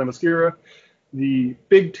Princess of Themyscira, the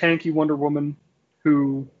big tanky Wonder Woman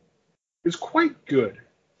who is quite good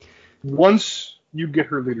once you get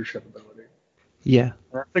her leadership ability. Yeah.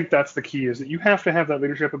 And I think that's the key, is that you have to have that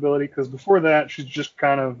leadership ability, because before that she's just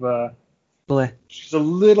kind of Bleh. she's a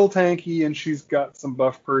little tanky, and she's got some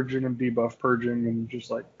buff purging and debuff purging, and just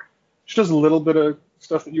like she does a little bit of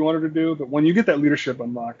stuff that you want her to do. But when you get that leadership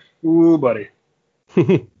unlocked, ooh buddy,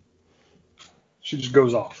 she just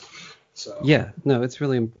goes off. So Yeah. No, it's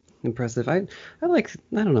really impressive. I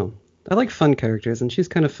don't know. I like fun characters, and she's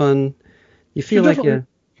kind of fun. You feel like definitely-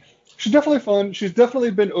 she's definitely fun. She's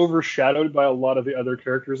definitely been overshadowed by a lot of the other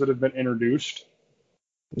characters that have been introduced.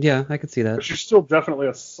 yeah, I could see But that. she's still definitely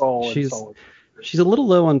a solid. She's a little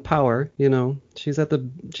low on power, you know. She's at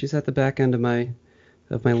the back end of my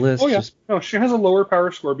list. Oh yeah, Just, no, she has a lower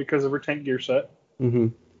power score because of her tank gear set. hmm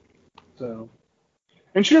So,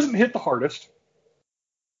 and she doesn't hit the hardest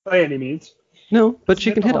by any means, No, but She she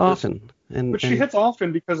hit can the hit hardest. often, and but she hits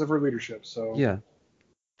often because of her leadership. So yeah.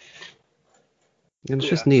 And it's yeah,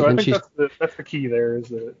 just neat, So I and think she that's the key there, is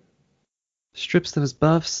that strips those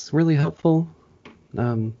buffs, really helpful.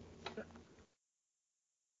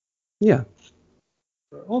 Yeah.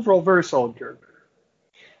 overall very solid character.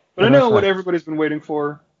 But I What are know what thoughts? everybody's been waiting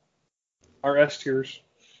for. Our S tiers.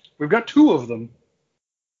 We've got 2 of them.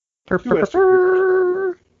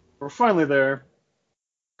 We're finally there.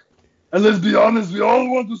 And let's be honest, we all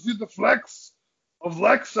want to see the flex of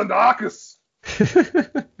Lex and Arcus.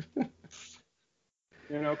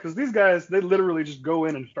 You know, because these guys, they literally just go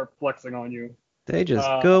in and start flexing on you. They just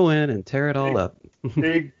go in and tear it all up.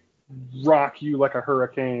 They rock you like a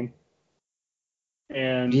hurricane.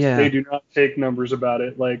 And Yeah. they do not take numbers about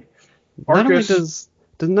it. Like, Not only Arcus,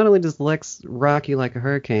 does Lex rock you like a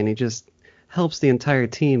hurricane, he just helps the entire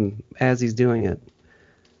team as he's doing it.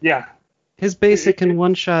 yeah. His basic can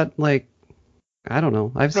one shot, like, I don't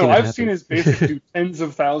know. I've seen No, it I've happen. seen his basic do tens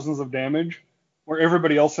of thousands of damage, where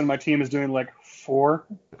everybody else in my team is doing like 4.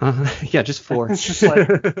 Yeah, just 4. It's just like,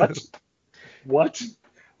 what? What?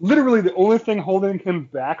 Literally, the only thing holding him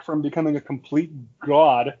back from becoming a complete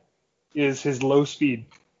god is his low speed.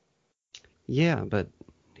 Yeah, but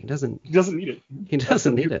he doesn't. He doesn't need it. He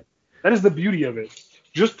doesn't need it. That is the beauty of it.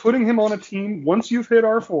 Just putting him on a team, once you've hit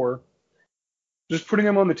R4, just putting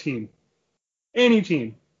him on the team, any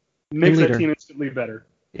team, makes that leader. team instantly better.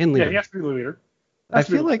 In Yeah, leader. he has to be the leader. I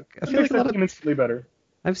feel like Makes a that lot of team instantly better.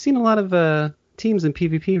 I've seen a lot of teams in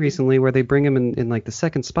PvP recently where they bring him in like the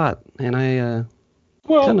second spot, and I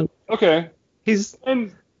Well, kinda- okay. he's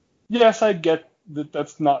And yes, I get that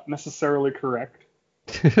that's not necessarily correct.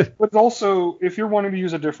 But also, if you're wanting to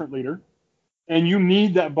use a different leader, and you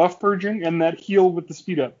need that buff purging and that heal with the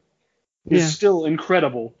speed up, is Yeah, still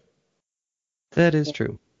incredible. that is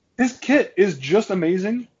true. His kit is just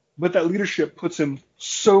amazing, but that leadership puts him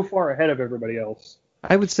so far ahead of everybody else.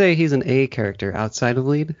 I would say he's an A character outside of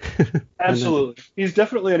lead. Absolutely. He's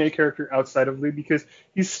definitely an A character outside of lead because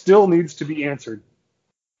he still needs to be answered.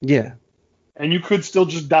 Yeah, And you could still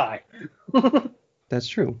just die. that's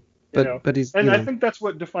true. You But know? but he's And you I know think that's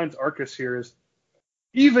what defines Arcus here is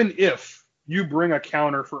even if you bring a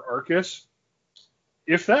counter for Arcus,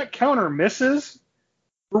 if that counter misses,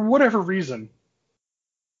 for whatever reason,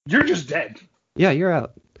 you're just dead. yeah, you're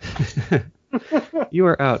out. You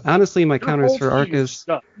are out. Honestly, my Your counters whole for team is Arcus,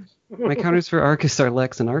 done. my counters for Arcus are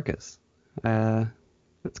Lex and Arcus.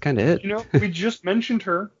 That's kind of it. You know, we just mentioned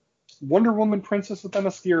her, Wonder Woman Princess of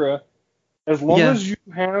Themyscira. As long Yeah. as you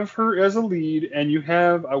have her as a lead and you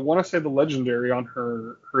have, I want to say, the legendary on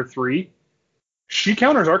her 3, she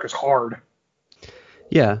counters Arcus hard.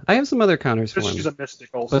 Yeah, I have some other counters for Because she's him, a mystic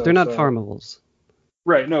also. but they're not so- farmables.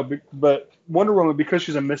 Right, no, but Wonder Woman, because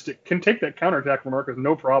she's a mystic, can take that counterattack from Arcus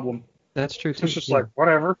no problem. That's true too. It's just yeah. like,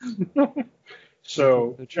 whatever. So,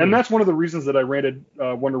 So true. and that's one of the reasons that I rated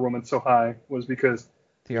Wonder Woman so high, was because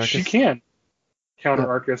The Arcus. she can counter Yeah.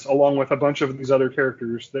 Arcus along with a bunch of these other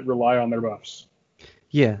characters that rely on their buffs.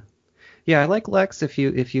 Yeah, I like Lex if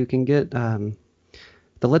you can get the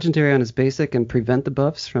legendary on his basic and prevent the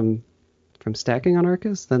buffs from stacking on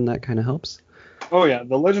Arcus, then that kind of helps. Oh yeah,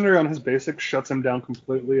 the legendary on his basic shuts him down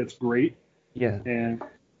completely. It's great. Yeah. And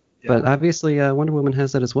But obviously Wonder Woman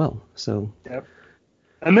has that as well. So yep.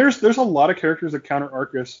 And there's a lot of characters that counter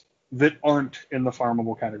Arcus that aren't in the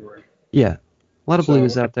farmable category. yeah, a lot of So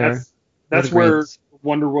blues out there. That's of where greats.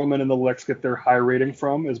 Wonder Woman and the Lex get their high rating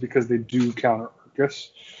from, is because they do counter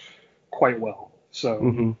Arcus quite well. So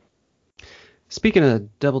hmm Speaking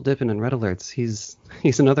of double dipping and red alerts, he's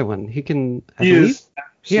another one. He can. I he believe is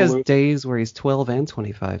he has absolute. days where he's 12 and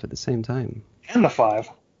 25 at the same time. And the 5.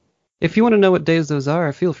 If you want to know what days those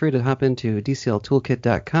are, feel free to hop into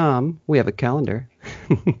DCLToolkit.com. We have a calendar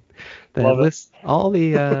that Love it. lists all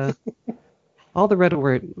the red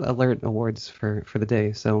alert awards for the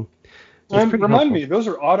day. So it's And pretty remind helpful. me, those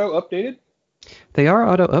are auto updated? They are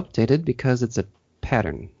auto updated because it's a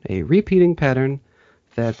pattern, a repeating pattern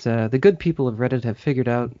that the good people of Reddit have figured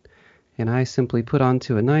out, and I simply put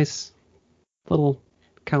onto a nice little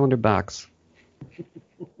calendar box.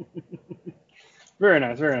 Very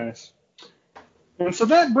nice, very nice. And so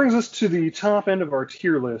that brings us to the top end of our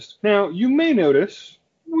tier list. Now, you may notice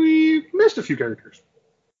we missed a few characters.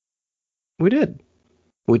 We did.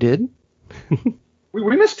 We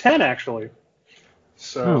missed 10, actually.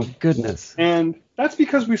 So, Oh goodness. and that's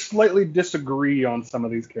because we slightly disagree on some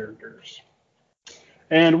of these characters.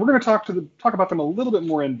 And we're going to talk about them a little bit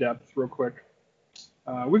more in depth real quick.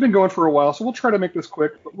 We've been going for a while, so we'll try to make this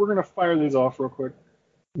quick, but we're going to fire these off real quick.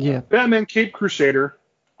 Yeah. Batman Cape Crusader.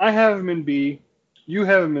 I have him in B. You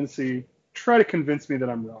have him in C. Try to convince me that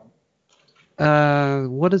I'm wrong.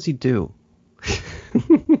 What does he do?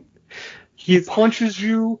 He punches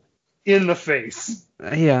you in the face.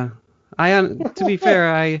 Yeah. To be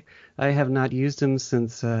fair, I have not used him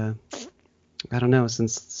since I don't know,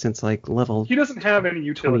 since like level. He doesn't have any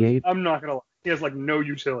utility. 28. I'm not going to lie. He has like no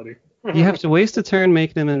utility. You have to waste a turn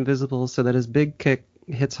making him invisible so that his big kick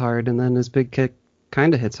hits hard, and then his big kick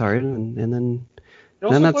kind of hits hard, and then He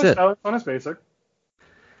also then that's plays it. Alex on his basic.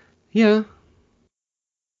 Yeah.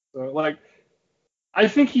 So, like, I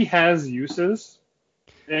think he has uses,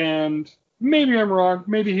 and maybe I'm wrong.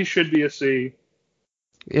 Maybe he should be a C.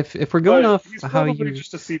 If we're going But off he's how probably you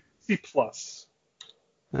just a C plus.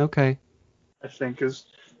 okay, I think is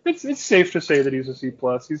it's safe to say that he's a C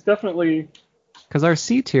plus. He's definitely because our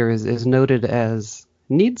C tier is noted as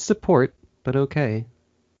needs support but okay,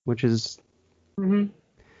 which is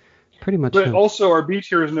pretty much But him. also our B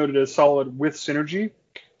tier is noted as solid with synergy.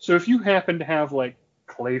 So if you happen to have like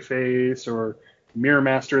Clayface or Mirror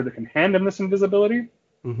Master that can hand him this invisibility,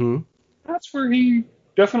 Mm-hmm. that's where he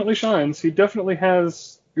definitely shines. He definitely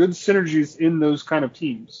has good synergies in those kind of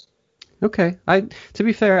teams. Okay. To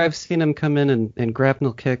be fair, I've seen him come in and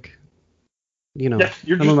grapnel kick, Yeah,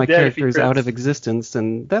 you're some just of my dead if he characters out crits. of existence,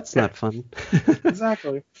 and that's not fun.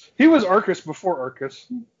 Exactly. He was Arcus before Arcus,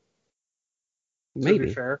 to be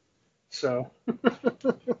Maybe. fair. So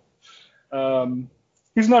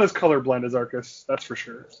he's not as colorblind as Arcus, that's for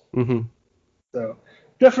sure. Mm-hmm. So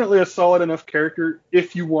definitely a solid enough character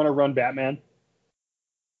if you want to run Batman.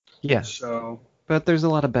 Yeah, So but there's a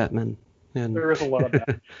lot of Batman, and there is a lot of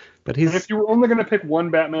Batman. but And he's if you were only going to pick one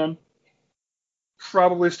Batman,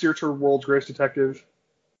 probably steer toward World's Greatest Detective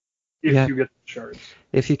if Yeah. you get the shards.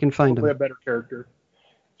 If you can find Probably a them. better character.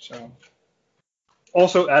 So,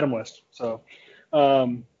 also Adam West. So,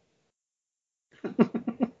 um,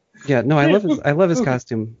 Yeah, no, yeah, I love his okay.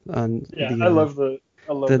 costume on Yeah, I love the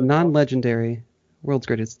the costume. non-legendary World's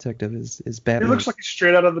Greatest Detective is He Batman. looks like he's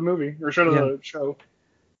straight out of the movie or straight out of Yeah. the show.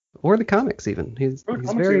 Or the comics even. Or the He's comics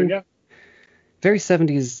even, very yeah. very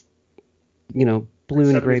 70s, Very blue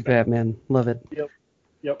and gray 70s Batman. Batman. Love it. Yep,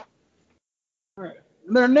 yep. All right.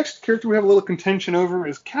 And then our next character we have a little contention over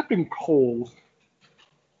is Captain Cold.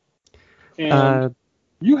 And Uh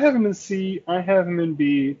you have him in C, I have him in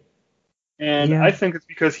B, and yeah, I think it's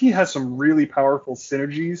because he has some really powerful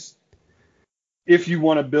synergies if you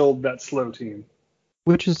want to build that slow team.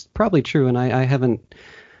 which is probably true, and I haven't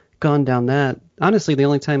gone down that. Honestly, the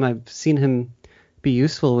only time I've seen him be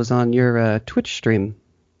useful was on your Twitch stream,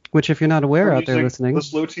 which if you're not aware For out there using the listening,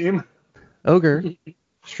 slow team, Ogre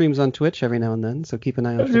streams on Twitch every now and then, so keep an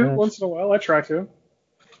eye I out for do that. once in a while. I try to.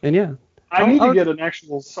 And yeah, I I'll, need to I'll get an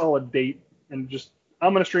actual solid date and just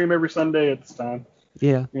I'm gonna stream every Sunday at this time.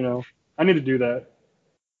 yeah, I need to do that.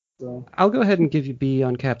 So I'll go ahead and give you B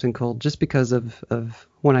on Captain Cold just because of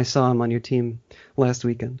when I saw him on your team last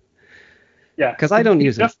weekend. yeah, Because I don't he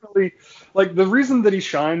use him. definitely like the reason that he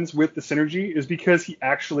shines with the synergy is because he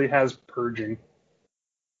actually has purging,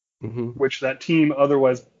 Hmm. which that team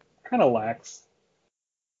otherwise kind of lacks.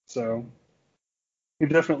 So he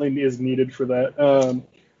definitely is needed for that.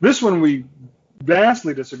 This one we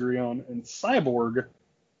vastly disagree on, and Cyborg.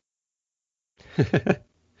 Yeah,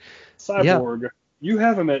 Cyborg, you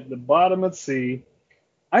have him at the bottom of C.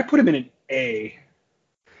 I put him in an A.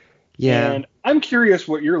 yeah, And I'm curious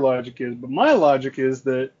what your logic is, but my logic is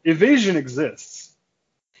that evasion exists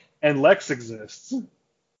and Lex exists.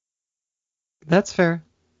 that's fair.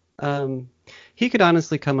 He could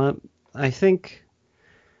honestly come up. I think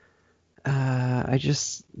I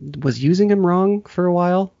just was using him wrong for a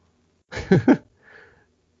while.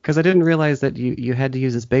 Because I didn't realize that you had to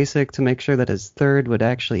use his basic to make sure that his third would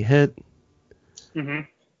actually hit. Hmm.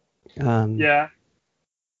 Um, Yeah.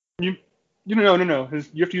 You no.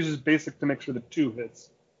 You have to use his basic to make sure the 2 hits.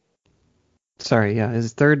 Sorry, yeah,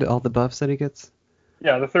 his third, all the buffs that he gets.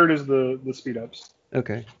 Yeah, the third is the speed ups.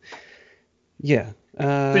 Okay. Yeah.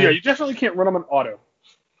 So yeah, you definitely can't run him on auto.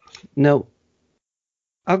 No.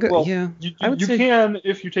 I'll go. Well, Yeah, you, I you, would you say. can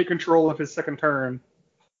if you take control of his second turn,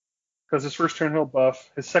 because his first turn he'll buff.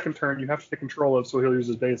 His second turn you have to take control of, so he'll use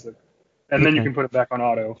his basic, and then you Okay. can put it back on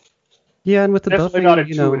auto. Yeah, and with the Definitely not buffing,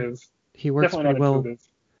 intuitive. he works Definitely pretty not well. intuitive.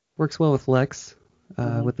 Works well with Lex,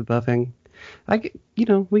 Hmm. with the buffing. We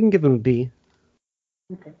can give him a B.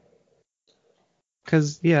 Okay.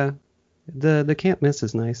 Cause yeah, the can't miss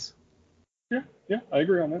is nice. Yeah, I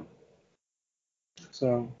agree on that.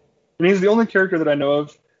 So, and he's the only character that I know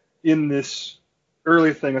of in this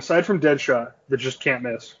early thing, aside from Deadshot, that just can't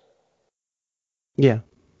miss. Yeah.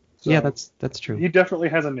 So Yeah, that's true. he definitely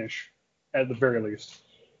has a niche, at the very least.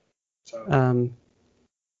 So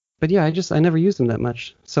But yeah, I never used him that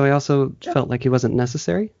much, so I also yeah. felt like he wasn't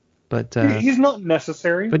necessary. But He's not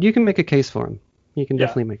necessary. but you can make a case for him. You can Yeah.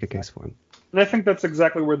 definitely make a case for him. And I think that's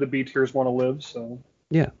exactly where the B tiers want to live. So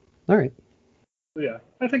Yeah. All right. yeah,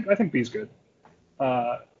 I think B's good.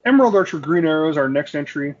 Emerald Archer Green Arrow is our next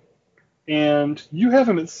entry, and you have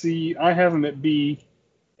him at C, I have him at B,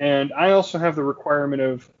 and I also have the requirement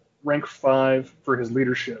of rank 5 for his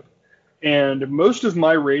leadership. And most of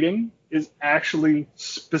my rating is actually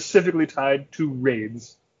specifically tied to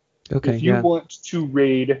raids. Okay. If you Yeah. want to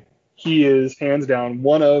raid, he is hands down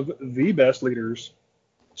one of the best leaders,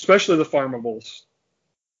 especially the farmables.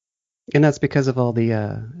 And that's because of all the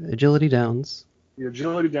agility downs. The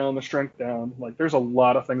agility down, the strength down. Like, there's a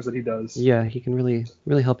lot of things that he does. Yeah, he can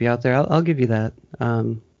really help you out there. I'll give you that.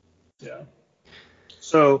 Yeah.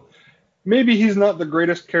 So maybe he's not the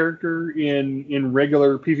greatest character in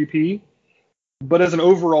regular PvP, but as an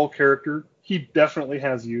overall character, he definitely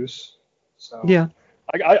has use. So Yeah.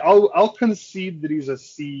 I'll concede that he's a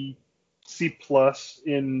C plus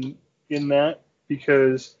in that,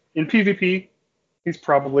 because in PvP he's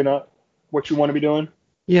probably not what you want to be doing.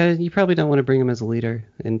 Yeah, you probably don't want to bring him as a leader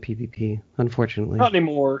in PvP, unfortunately. Not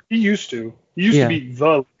anymore. He used to. He used Yeah. to be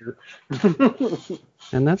the leader.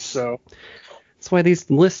 And that's So why these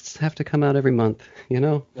lists have to come out every month, They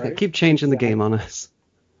right. keep changing the Exactly. game on us.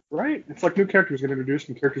 Right. It's like new characters get introduced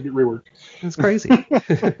and characters get reworked. It's crazy.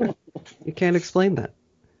 You can't explain that.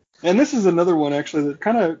 And this is another one, actually, that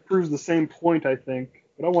kind of proves the same point, I think,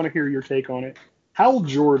 but I want to hear your take on it. Hal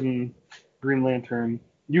Jordan, Green Lantern,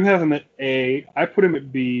 you have him at A. I put him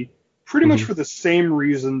at B, pretty much for the same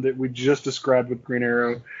reason that we just described with Green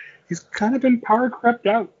Arrow. he's kind of been power crept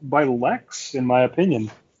out by Lex, in my opinion.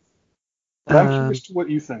 But I'm curious to what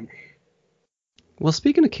you think. Well,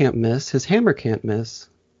 speaking of can't miss, his hammer can't miss,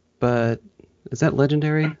 but is that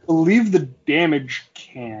legendary? I believe the damage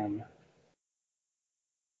can.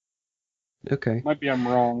 Okay. Might be I'm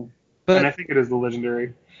wrong. But and I think it is the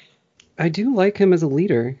legendary. I do like him as a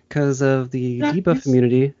leader because of the debuff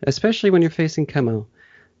immunity, especially when you're facing Chemo.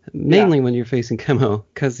 Mainly when you're facing Chemo,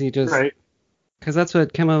 because he just... Right. Because that's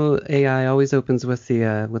what Chemo AI always opens with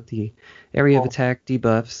the area of attack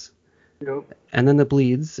debuffs. Yep. And then the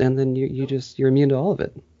bleeds, and then you're immune to all of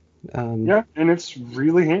it. Yeah, and it's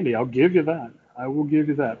really handy. I'll give you that. I will give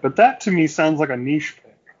you that. But that to me sounds like a niche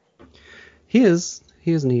pick. He is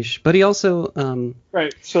niche, but he also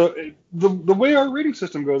right. So the way our rating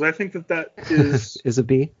system goes, I think that is is a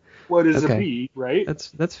B. What is a B, right?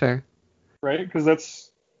 That's fair. Right, because that's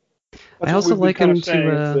I also like him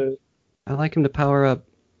to I like him to power up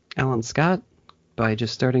Alan Scott by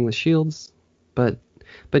just starting with shields, but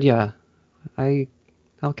yeah.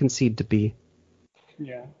 I'll concede to B.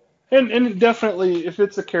 Yeah. And definitely, if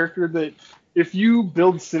it's a character that, if you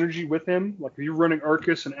build synergy with him, like if you're running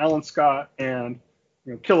Arcus and Alan Scott and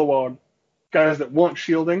Kilowog, guys that want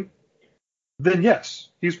shielding, then yes,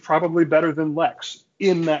 he's probably better than Lex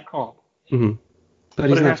in that comp. Mm-hmm. But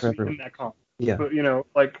he's not for everyone. In that comp. Yeah. But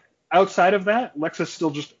like outside of that, Lex is still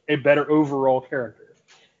just a better overall character.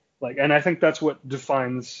 Like, and I think that's what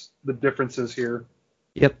defines the differences here.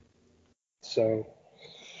 Yep. So,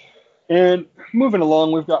 and moving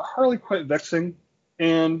along, we've got Harley quite vexing,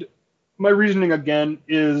 and my reasoning again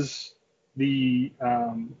is the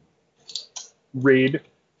raid.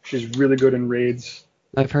 She's really good in raids.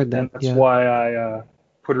 I've heard that. And that's why I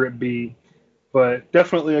put her at B. But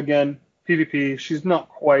definitely, again, PvP, she's not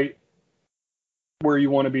quite where you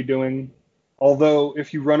want to be doing. Although,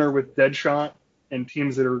 if you run her with Deadshot and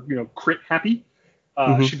teams that are, crit happy,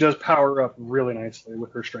 she does power up really nicely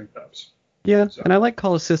with her strength ups. Yeah, so. And I like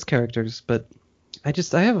call assist characters, but I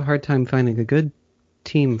have a hard time finding a good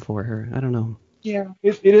team for her. I don't know. Yeah,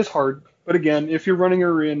 it is hard. But again, if you're running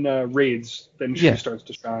her in raids, then she starts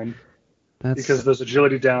to shine. Because those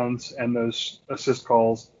agility downs and those assist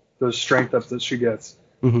calls, those strength ups that she gets,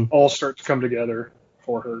 all start to come together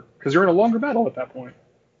for her. Because you're in a longer battle at that point.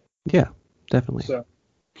 Yeah, definitely. So,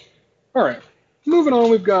 all right. Moving on,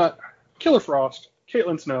 we've got Killer Frost,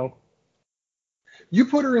 Caitlin Snow. You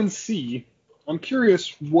put her in C. I'm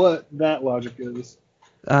curious what that logic is.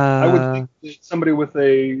 I would think that somebody with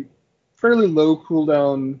a fairly low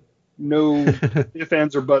cooldown, no ifs,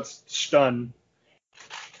 ands, or buts stun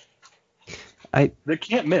that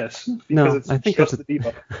can't miss because it's just the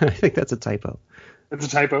debuff. I think that's a typo. It's a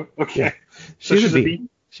typo? Okay. Yeah. She's a B?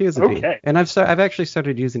 She is a B. Okay. And I've actually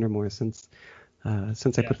started using her more since I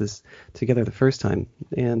put this together the first time.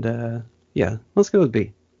 And let's go with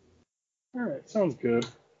B. All right, sounds good.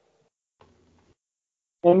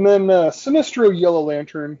 And then Sinestro Yellow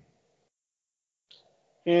Lantern.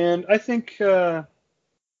 And I think you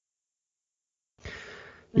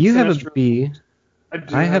have a B.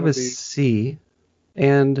 I have a C.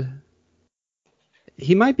 And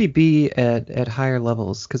he might be B at higher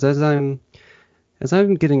levels, because as I'm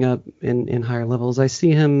getting up in higher levels, I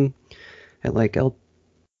see him at like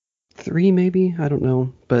L3 maybe, I don't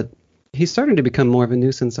know, but he's starting to become more of a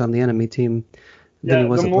nuisance on the enemy team than he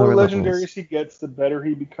was at lower levels. The more legendaries he gets, the better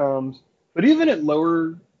he becomes. But even at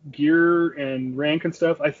lower gear and rank and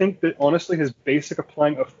stuff, I think that honestly his basic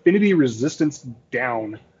applying affinity resistance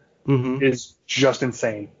down is just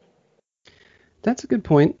insane. That's a good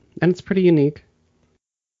point, and it's pretty unique.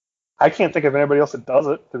 I can't think of anybody else that does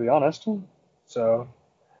it, to be honest. So,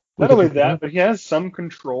 not only that, but he has some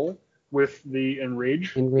control with the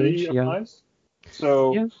Enrage that he applies.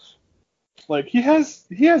 So, like, he has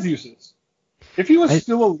uses. If he was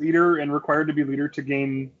still a leader and required to be leader to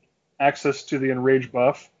gain access to the Enrage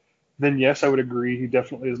buff, then yes, I would agree. He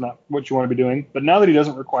definitely is not what you want to be doing. But now that he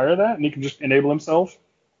doesn't require that and he can just enable himself,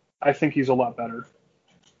 I think he's a lot better.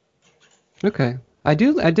 Okay. I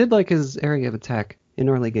did like his area of attack in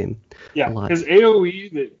early game. Yeah, a lot. His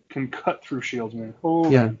AoE that can cut through shields, man. Oh,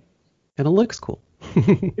 yeah. Man. And it looks cool.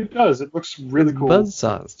 It does. It looks really cool.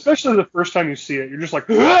 Buzzsaws. Especially the first time you see it. You're just like,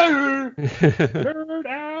 nerd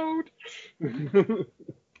out.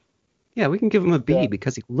 Yeah, we can give him a B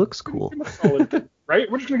because he looks cool.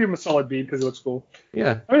 Right? We're just going to give him a solid B because he looks cool.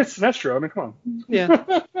 Yeah. I mean, it's Sinestro. I mean, come on. Yeah,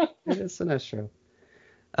 it is Sinestro.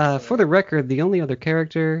 For the record, the only other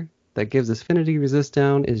character that gives affinity resist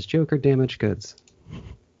down is Joker Damaged Goods.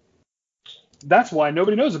 That's why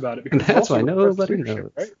nobody knows about it. Because that's why nobody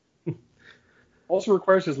knows. Right? Also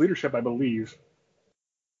requires his leadership, I believe.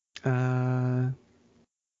 Yeah,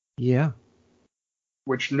 Yeah.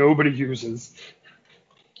 which nobody uses.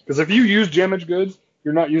 Because if you use damage goods,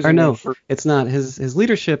 you're not Or using them no, for it's not. His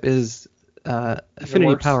leadership is even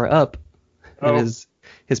affinity worse. power up, and Oh,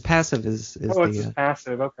 his passive is oh, it's the just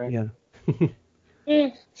passive. Okay. yeah.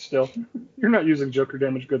 Still, you're not using Joker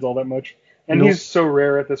damage goods all that much, and Nope. he's so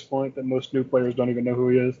rare at this point that most new players don't even know who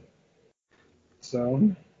he is. So,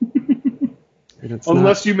 And it's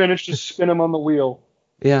unless not. you manage to spin him on the wheel,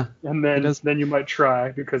 Yeah. and He does. then you might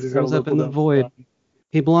try because he's got a Comes up local in the dump void.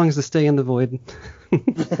 He belongs to stay in the void.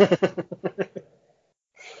 spot.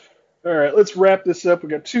 All right, let's wrap this up. We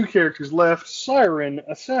got 2 characters left: Siren,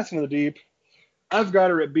 Assassin of the Deep. I've got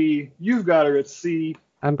her at B. You've got her at C.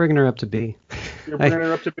 I'm bringing her up to B. You're bringing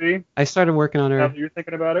her up to B. I started working on Now her. that you're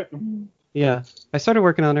thinking about it. Yeah, I started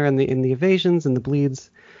working on her in the evasions and the bleeds.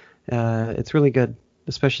 It's really good,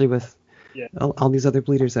 especially with Yeah. all these other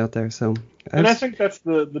bleeders out there. So And I think that's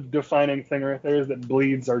the defining thing right there is that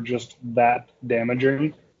bleeds are just that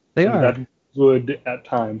damaging. they and are. that good at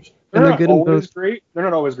times. And they're not good in always both. great. They're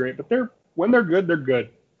not always great, but when they're good, they're good.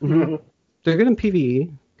 Mhm. They're good in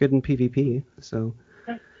PvE, good in PvP. So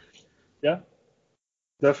Yeah,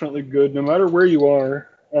 definitely good no matter where you are,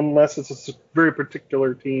 unless it's a very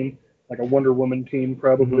particular team, like a Wonder Woman team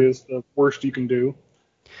probably is the worst you can do.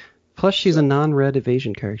 plus she's a non-red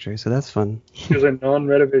evasion character, so that's fun. She's a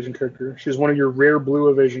non-red evasion character. She's one of your rare blue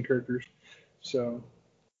evasion characters. So,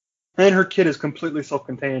 and her kit is completely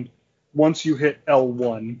self-contained once you hit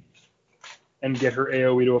L1 and get her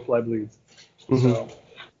AoE to apply bleeds. So,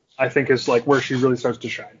 I think is like where she really starts to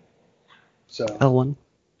shine. So, L1.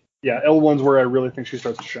 yeah, L1's where I really think she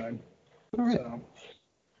starts to shine. All right. So,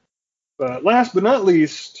 but last but not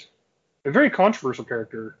least, a very controversial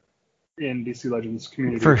character in DC Legends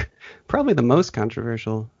community. For probably the most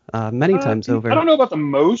controversial, many times over. I don't know about the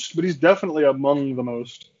most, but he's definitely among the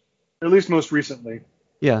most, at least most recently.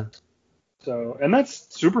 Yeah. So, and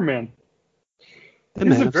that's Superman. The He's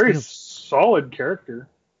Man a of very Steel. solid character,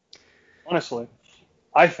 honestly.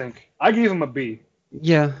 I think I gave him a B.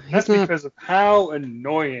 Yeah, That's because of how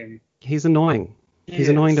annoying. He's annoying. He's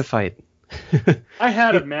annoying to fight. I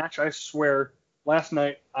had a match, I swear, last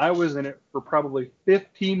night. I was in it for probably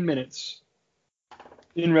 15 minutes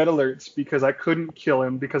in red alerts because I couldn't kill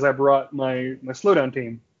him because I brought my slowdown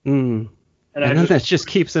team. Mm. And And I then just that just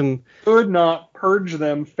keeps him. could not purge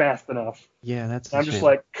them fast enough. Yeah, that's. I'm just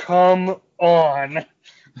like, come on.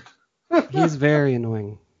 He's very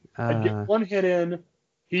annoying. I'd get one hit in,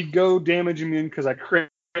 he'd go damage immune because I crit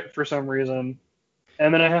for some reason,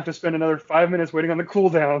 and then I have to spend another 5 minutes waiting on the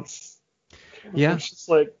cooldowns. Yeah. It's just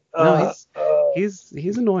like, No,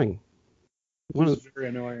 he's annoying. he's very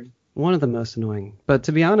annoying. One of the most annoying. But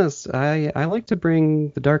to be honest, I like to bring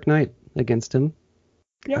the Dark Knight against him.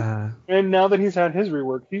 Yeah. And now that he's had his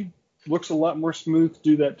rework, he looks a lot more smooth to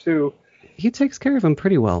do that too. He takes care of him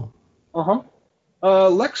pretty well. Uh-huh.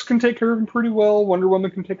 Lex can take care of him pretty well. Wonder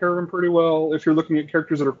Woman can take care of him pretty well if you're looking at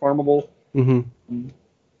characters that are farmable. Mm-hmm.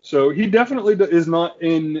 So he definitely is not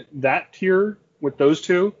in that tier with those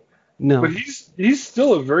two. No. But he's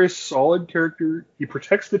still a very solid character. He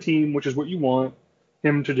protects the team, which is what you want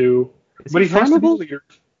him to do. But he has to be a leader.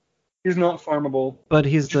 He's not farmable. But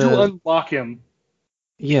he's you do unlock him.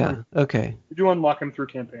 Yeah. Okay. You do unlock him through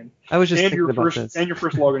campaign. I was just thinking about this. And your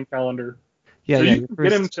first login calendar. Yeah. So yeah. you can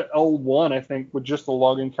get him to L1, I think, with just the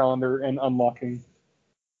login calendar and unlocking.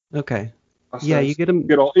 Okay. So Yeah, you get him.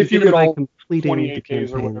 If you get all completing 28 the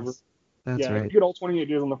days or campaigns. whatever. That's right. If you get all 28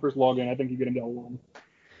 days on the first login, I think you get him to L1.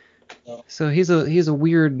 So he's a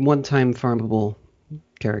weird one-time farmable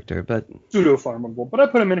character, but pseudo farmable. But I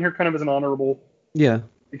put him in here kind of as an honorable. Yeah.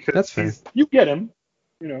 Because that's fair. You get him,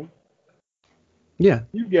 you know. Yeah.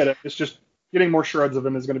 You get it. It's just getting more shards of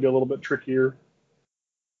him is going to be a little bit trickier.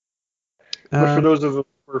 But for those of us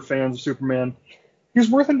who are fans of Superman, he's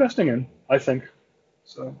worth investing in, I think.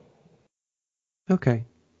 So. Okay.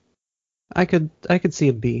 I could see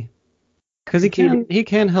a B. Because he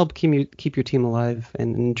can help keep your team alive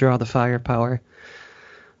and draw the firepower.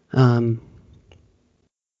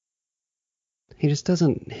 He just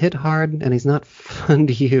doesn't hit hard, and he's not fun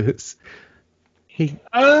to use.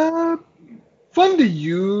 Fun to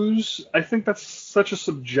use. I think that's such a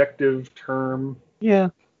subjective term. Yeah,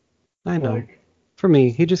 I know. For me,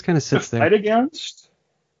 he just kind of sits there. Fight against.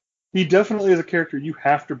 He definitely is a character you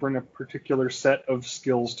have to bring a particular set of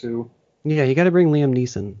skills to. Yeah, you got to bring Liam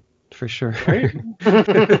Neeson for sure. Right?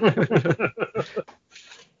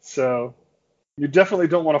 So you definitely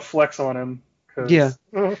don't want to flex on him. Yeah.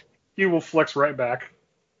 He will flex right back.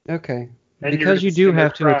 Okay. And because you do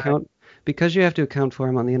have to account. Because you have to account for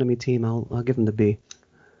him on the enemy team, I'll give him the B.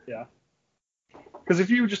 Yeah. Because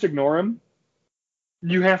if you just ignore him,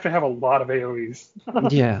 you have to have a lot of AoEs.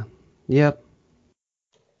 Yeah. Yep.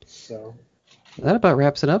 So That about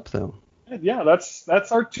wraps it up, though. yeah,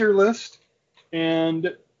 that's our tier list.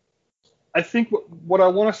 And I think what I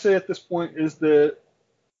want to say at this point is that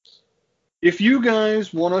if you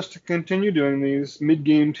guys want us to continue doing these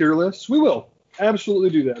mid-game tier lists, we will absolutely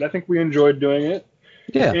do that. I think we enjoyed doing it.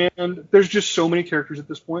 Yeah. And there's just so many characters at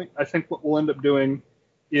this point. I think what we'll end up doing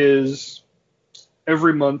is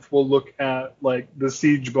every month we'll look at like the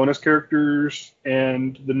Siege bonus characters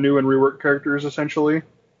and the new and reworked characters essentially.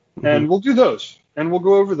 And we'll do those. And we'll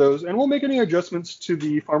go over those. And we'll make any adjustments to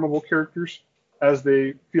the farmable characters as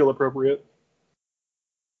they feel appropriate.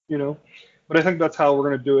 You know? But I think that's how we're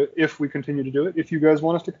going to do it if we continue to do it, if you guys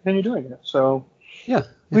want us to continue doing it. So Yeah.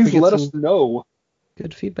 please let us know.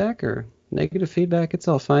 Good feedback or negative feedback, it's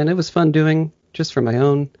all fine. It was fun doing just for my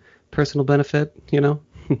own personal benefit,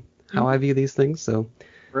 how I view these things. So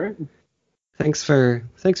Right. thanks for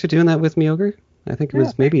doing that with me, Ogre. I think it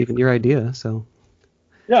was maybe even your idea. So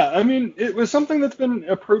yeah, I mean, it was something that's been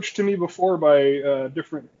approached to me before by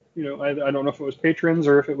different, I don't know if it was patrons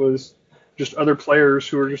or if it was just other players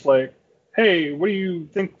who were just like, hey, what do you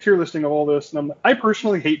think tier listing of all this? And I'm like, I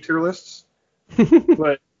personally hate tier lists,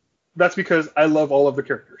 but that's because I love all of the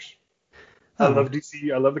characters. I love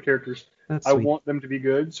DC. I love the characters. I want them to be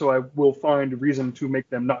good, so I will find a reason to make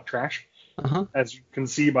them not trash. As you can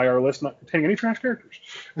see by our list, not containing any trash characters.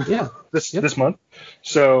 Yeah. this month.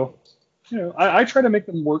 So, I try to make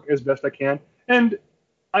them work as best I can, and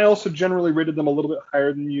I also generally rated them a little bit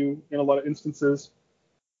higher than you in a lot of instances.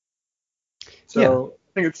 So I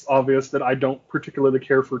think it's obvious that I don't particularly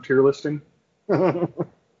care for tier listing. But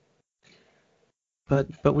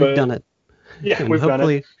we've done it. Yeah, we've done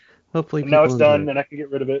it. Hopefully now it's done, and I can get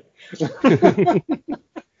rid of it.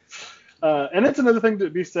 And that's another thing to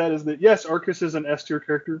be said is that, yes, Arcus is an S tier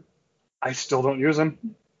character. I still don't use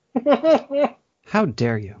him. How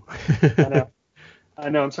dare you? I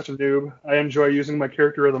know, I'm such a noob. I enjoy using my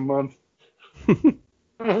character of the month.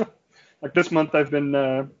 Like this month, I've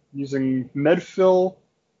been using Medfill,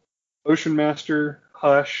 Ocean Master,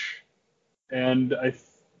 Hush, and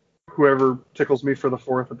whoever tickles me for the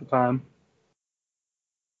 4th at the time.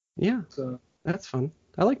 Yeah, so that's fun.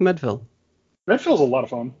 I like Medfill. Medfill's a lot of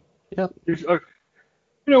fun. Yep. You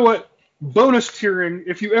know what? Bonus tiering,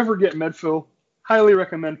 if you ever get Medfill, highly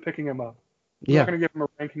recommend picking him up. I'm not going to give him a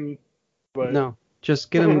ranking, but... No,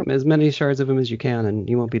 just get him as many shards of him as you can, and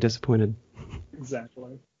you won't be disappointed.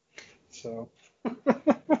 Exactly. So...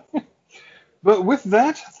 But with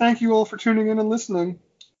that, thank you all for tuning in and listening.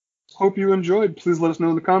 Hope you enjoyed. Please let us know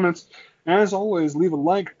in the comments. As always, leave a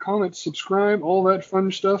like, comment, subscribe, all that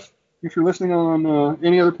fun stuff. If you're listening on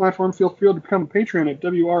any other platform, feel free to become a patron at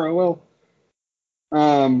WROL.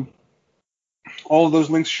 All of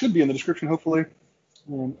those links should be in the description, hopefully.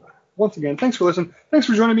 Once again, thanks for listening. Thanks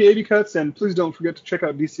for joining me, AV Cuts, and please don't forget to check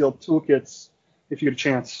out DCL Toolkits if you get a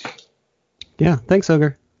chance. Yeah, thanks,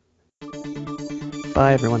 Ogre.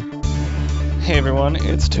 Bye, everyone. Hey everyone,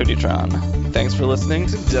 it's Tootytron. Thanks for listening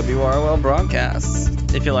to WROL Broadcasts.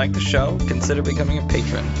 If you like the show, consider becoming a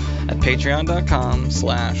patron at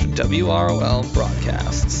patreon.com/WROL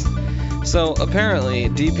Broadcasts. So apparently,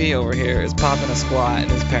 DP over here is popping a squat in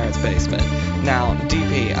his parents' basement. Now,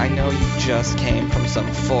 DP, I know you just came from some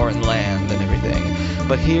foreign land and everything,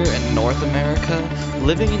 but here in North America,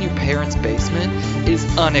 living in your parents' basement is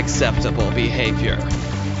unacceptable behavior.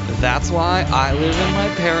 That's why I live in my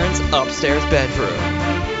parents' upstairs bedroom.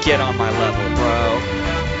 Get on my level, bro.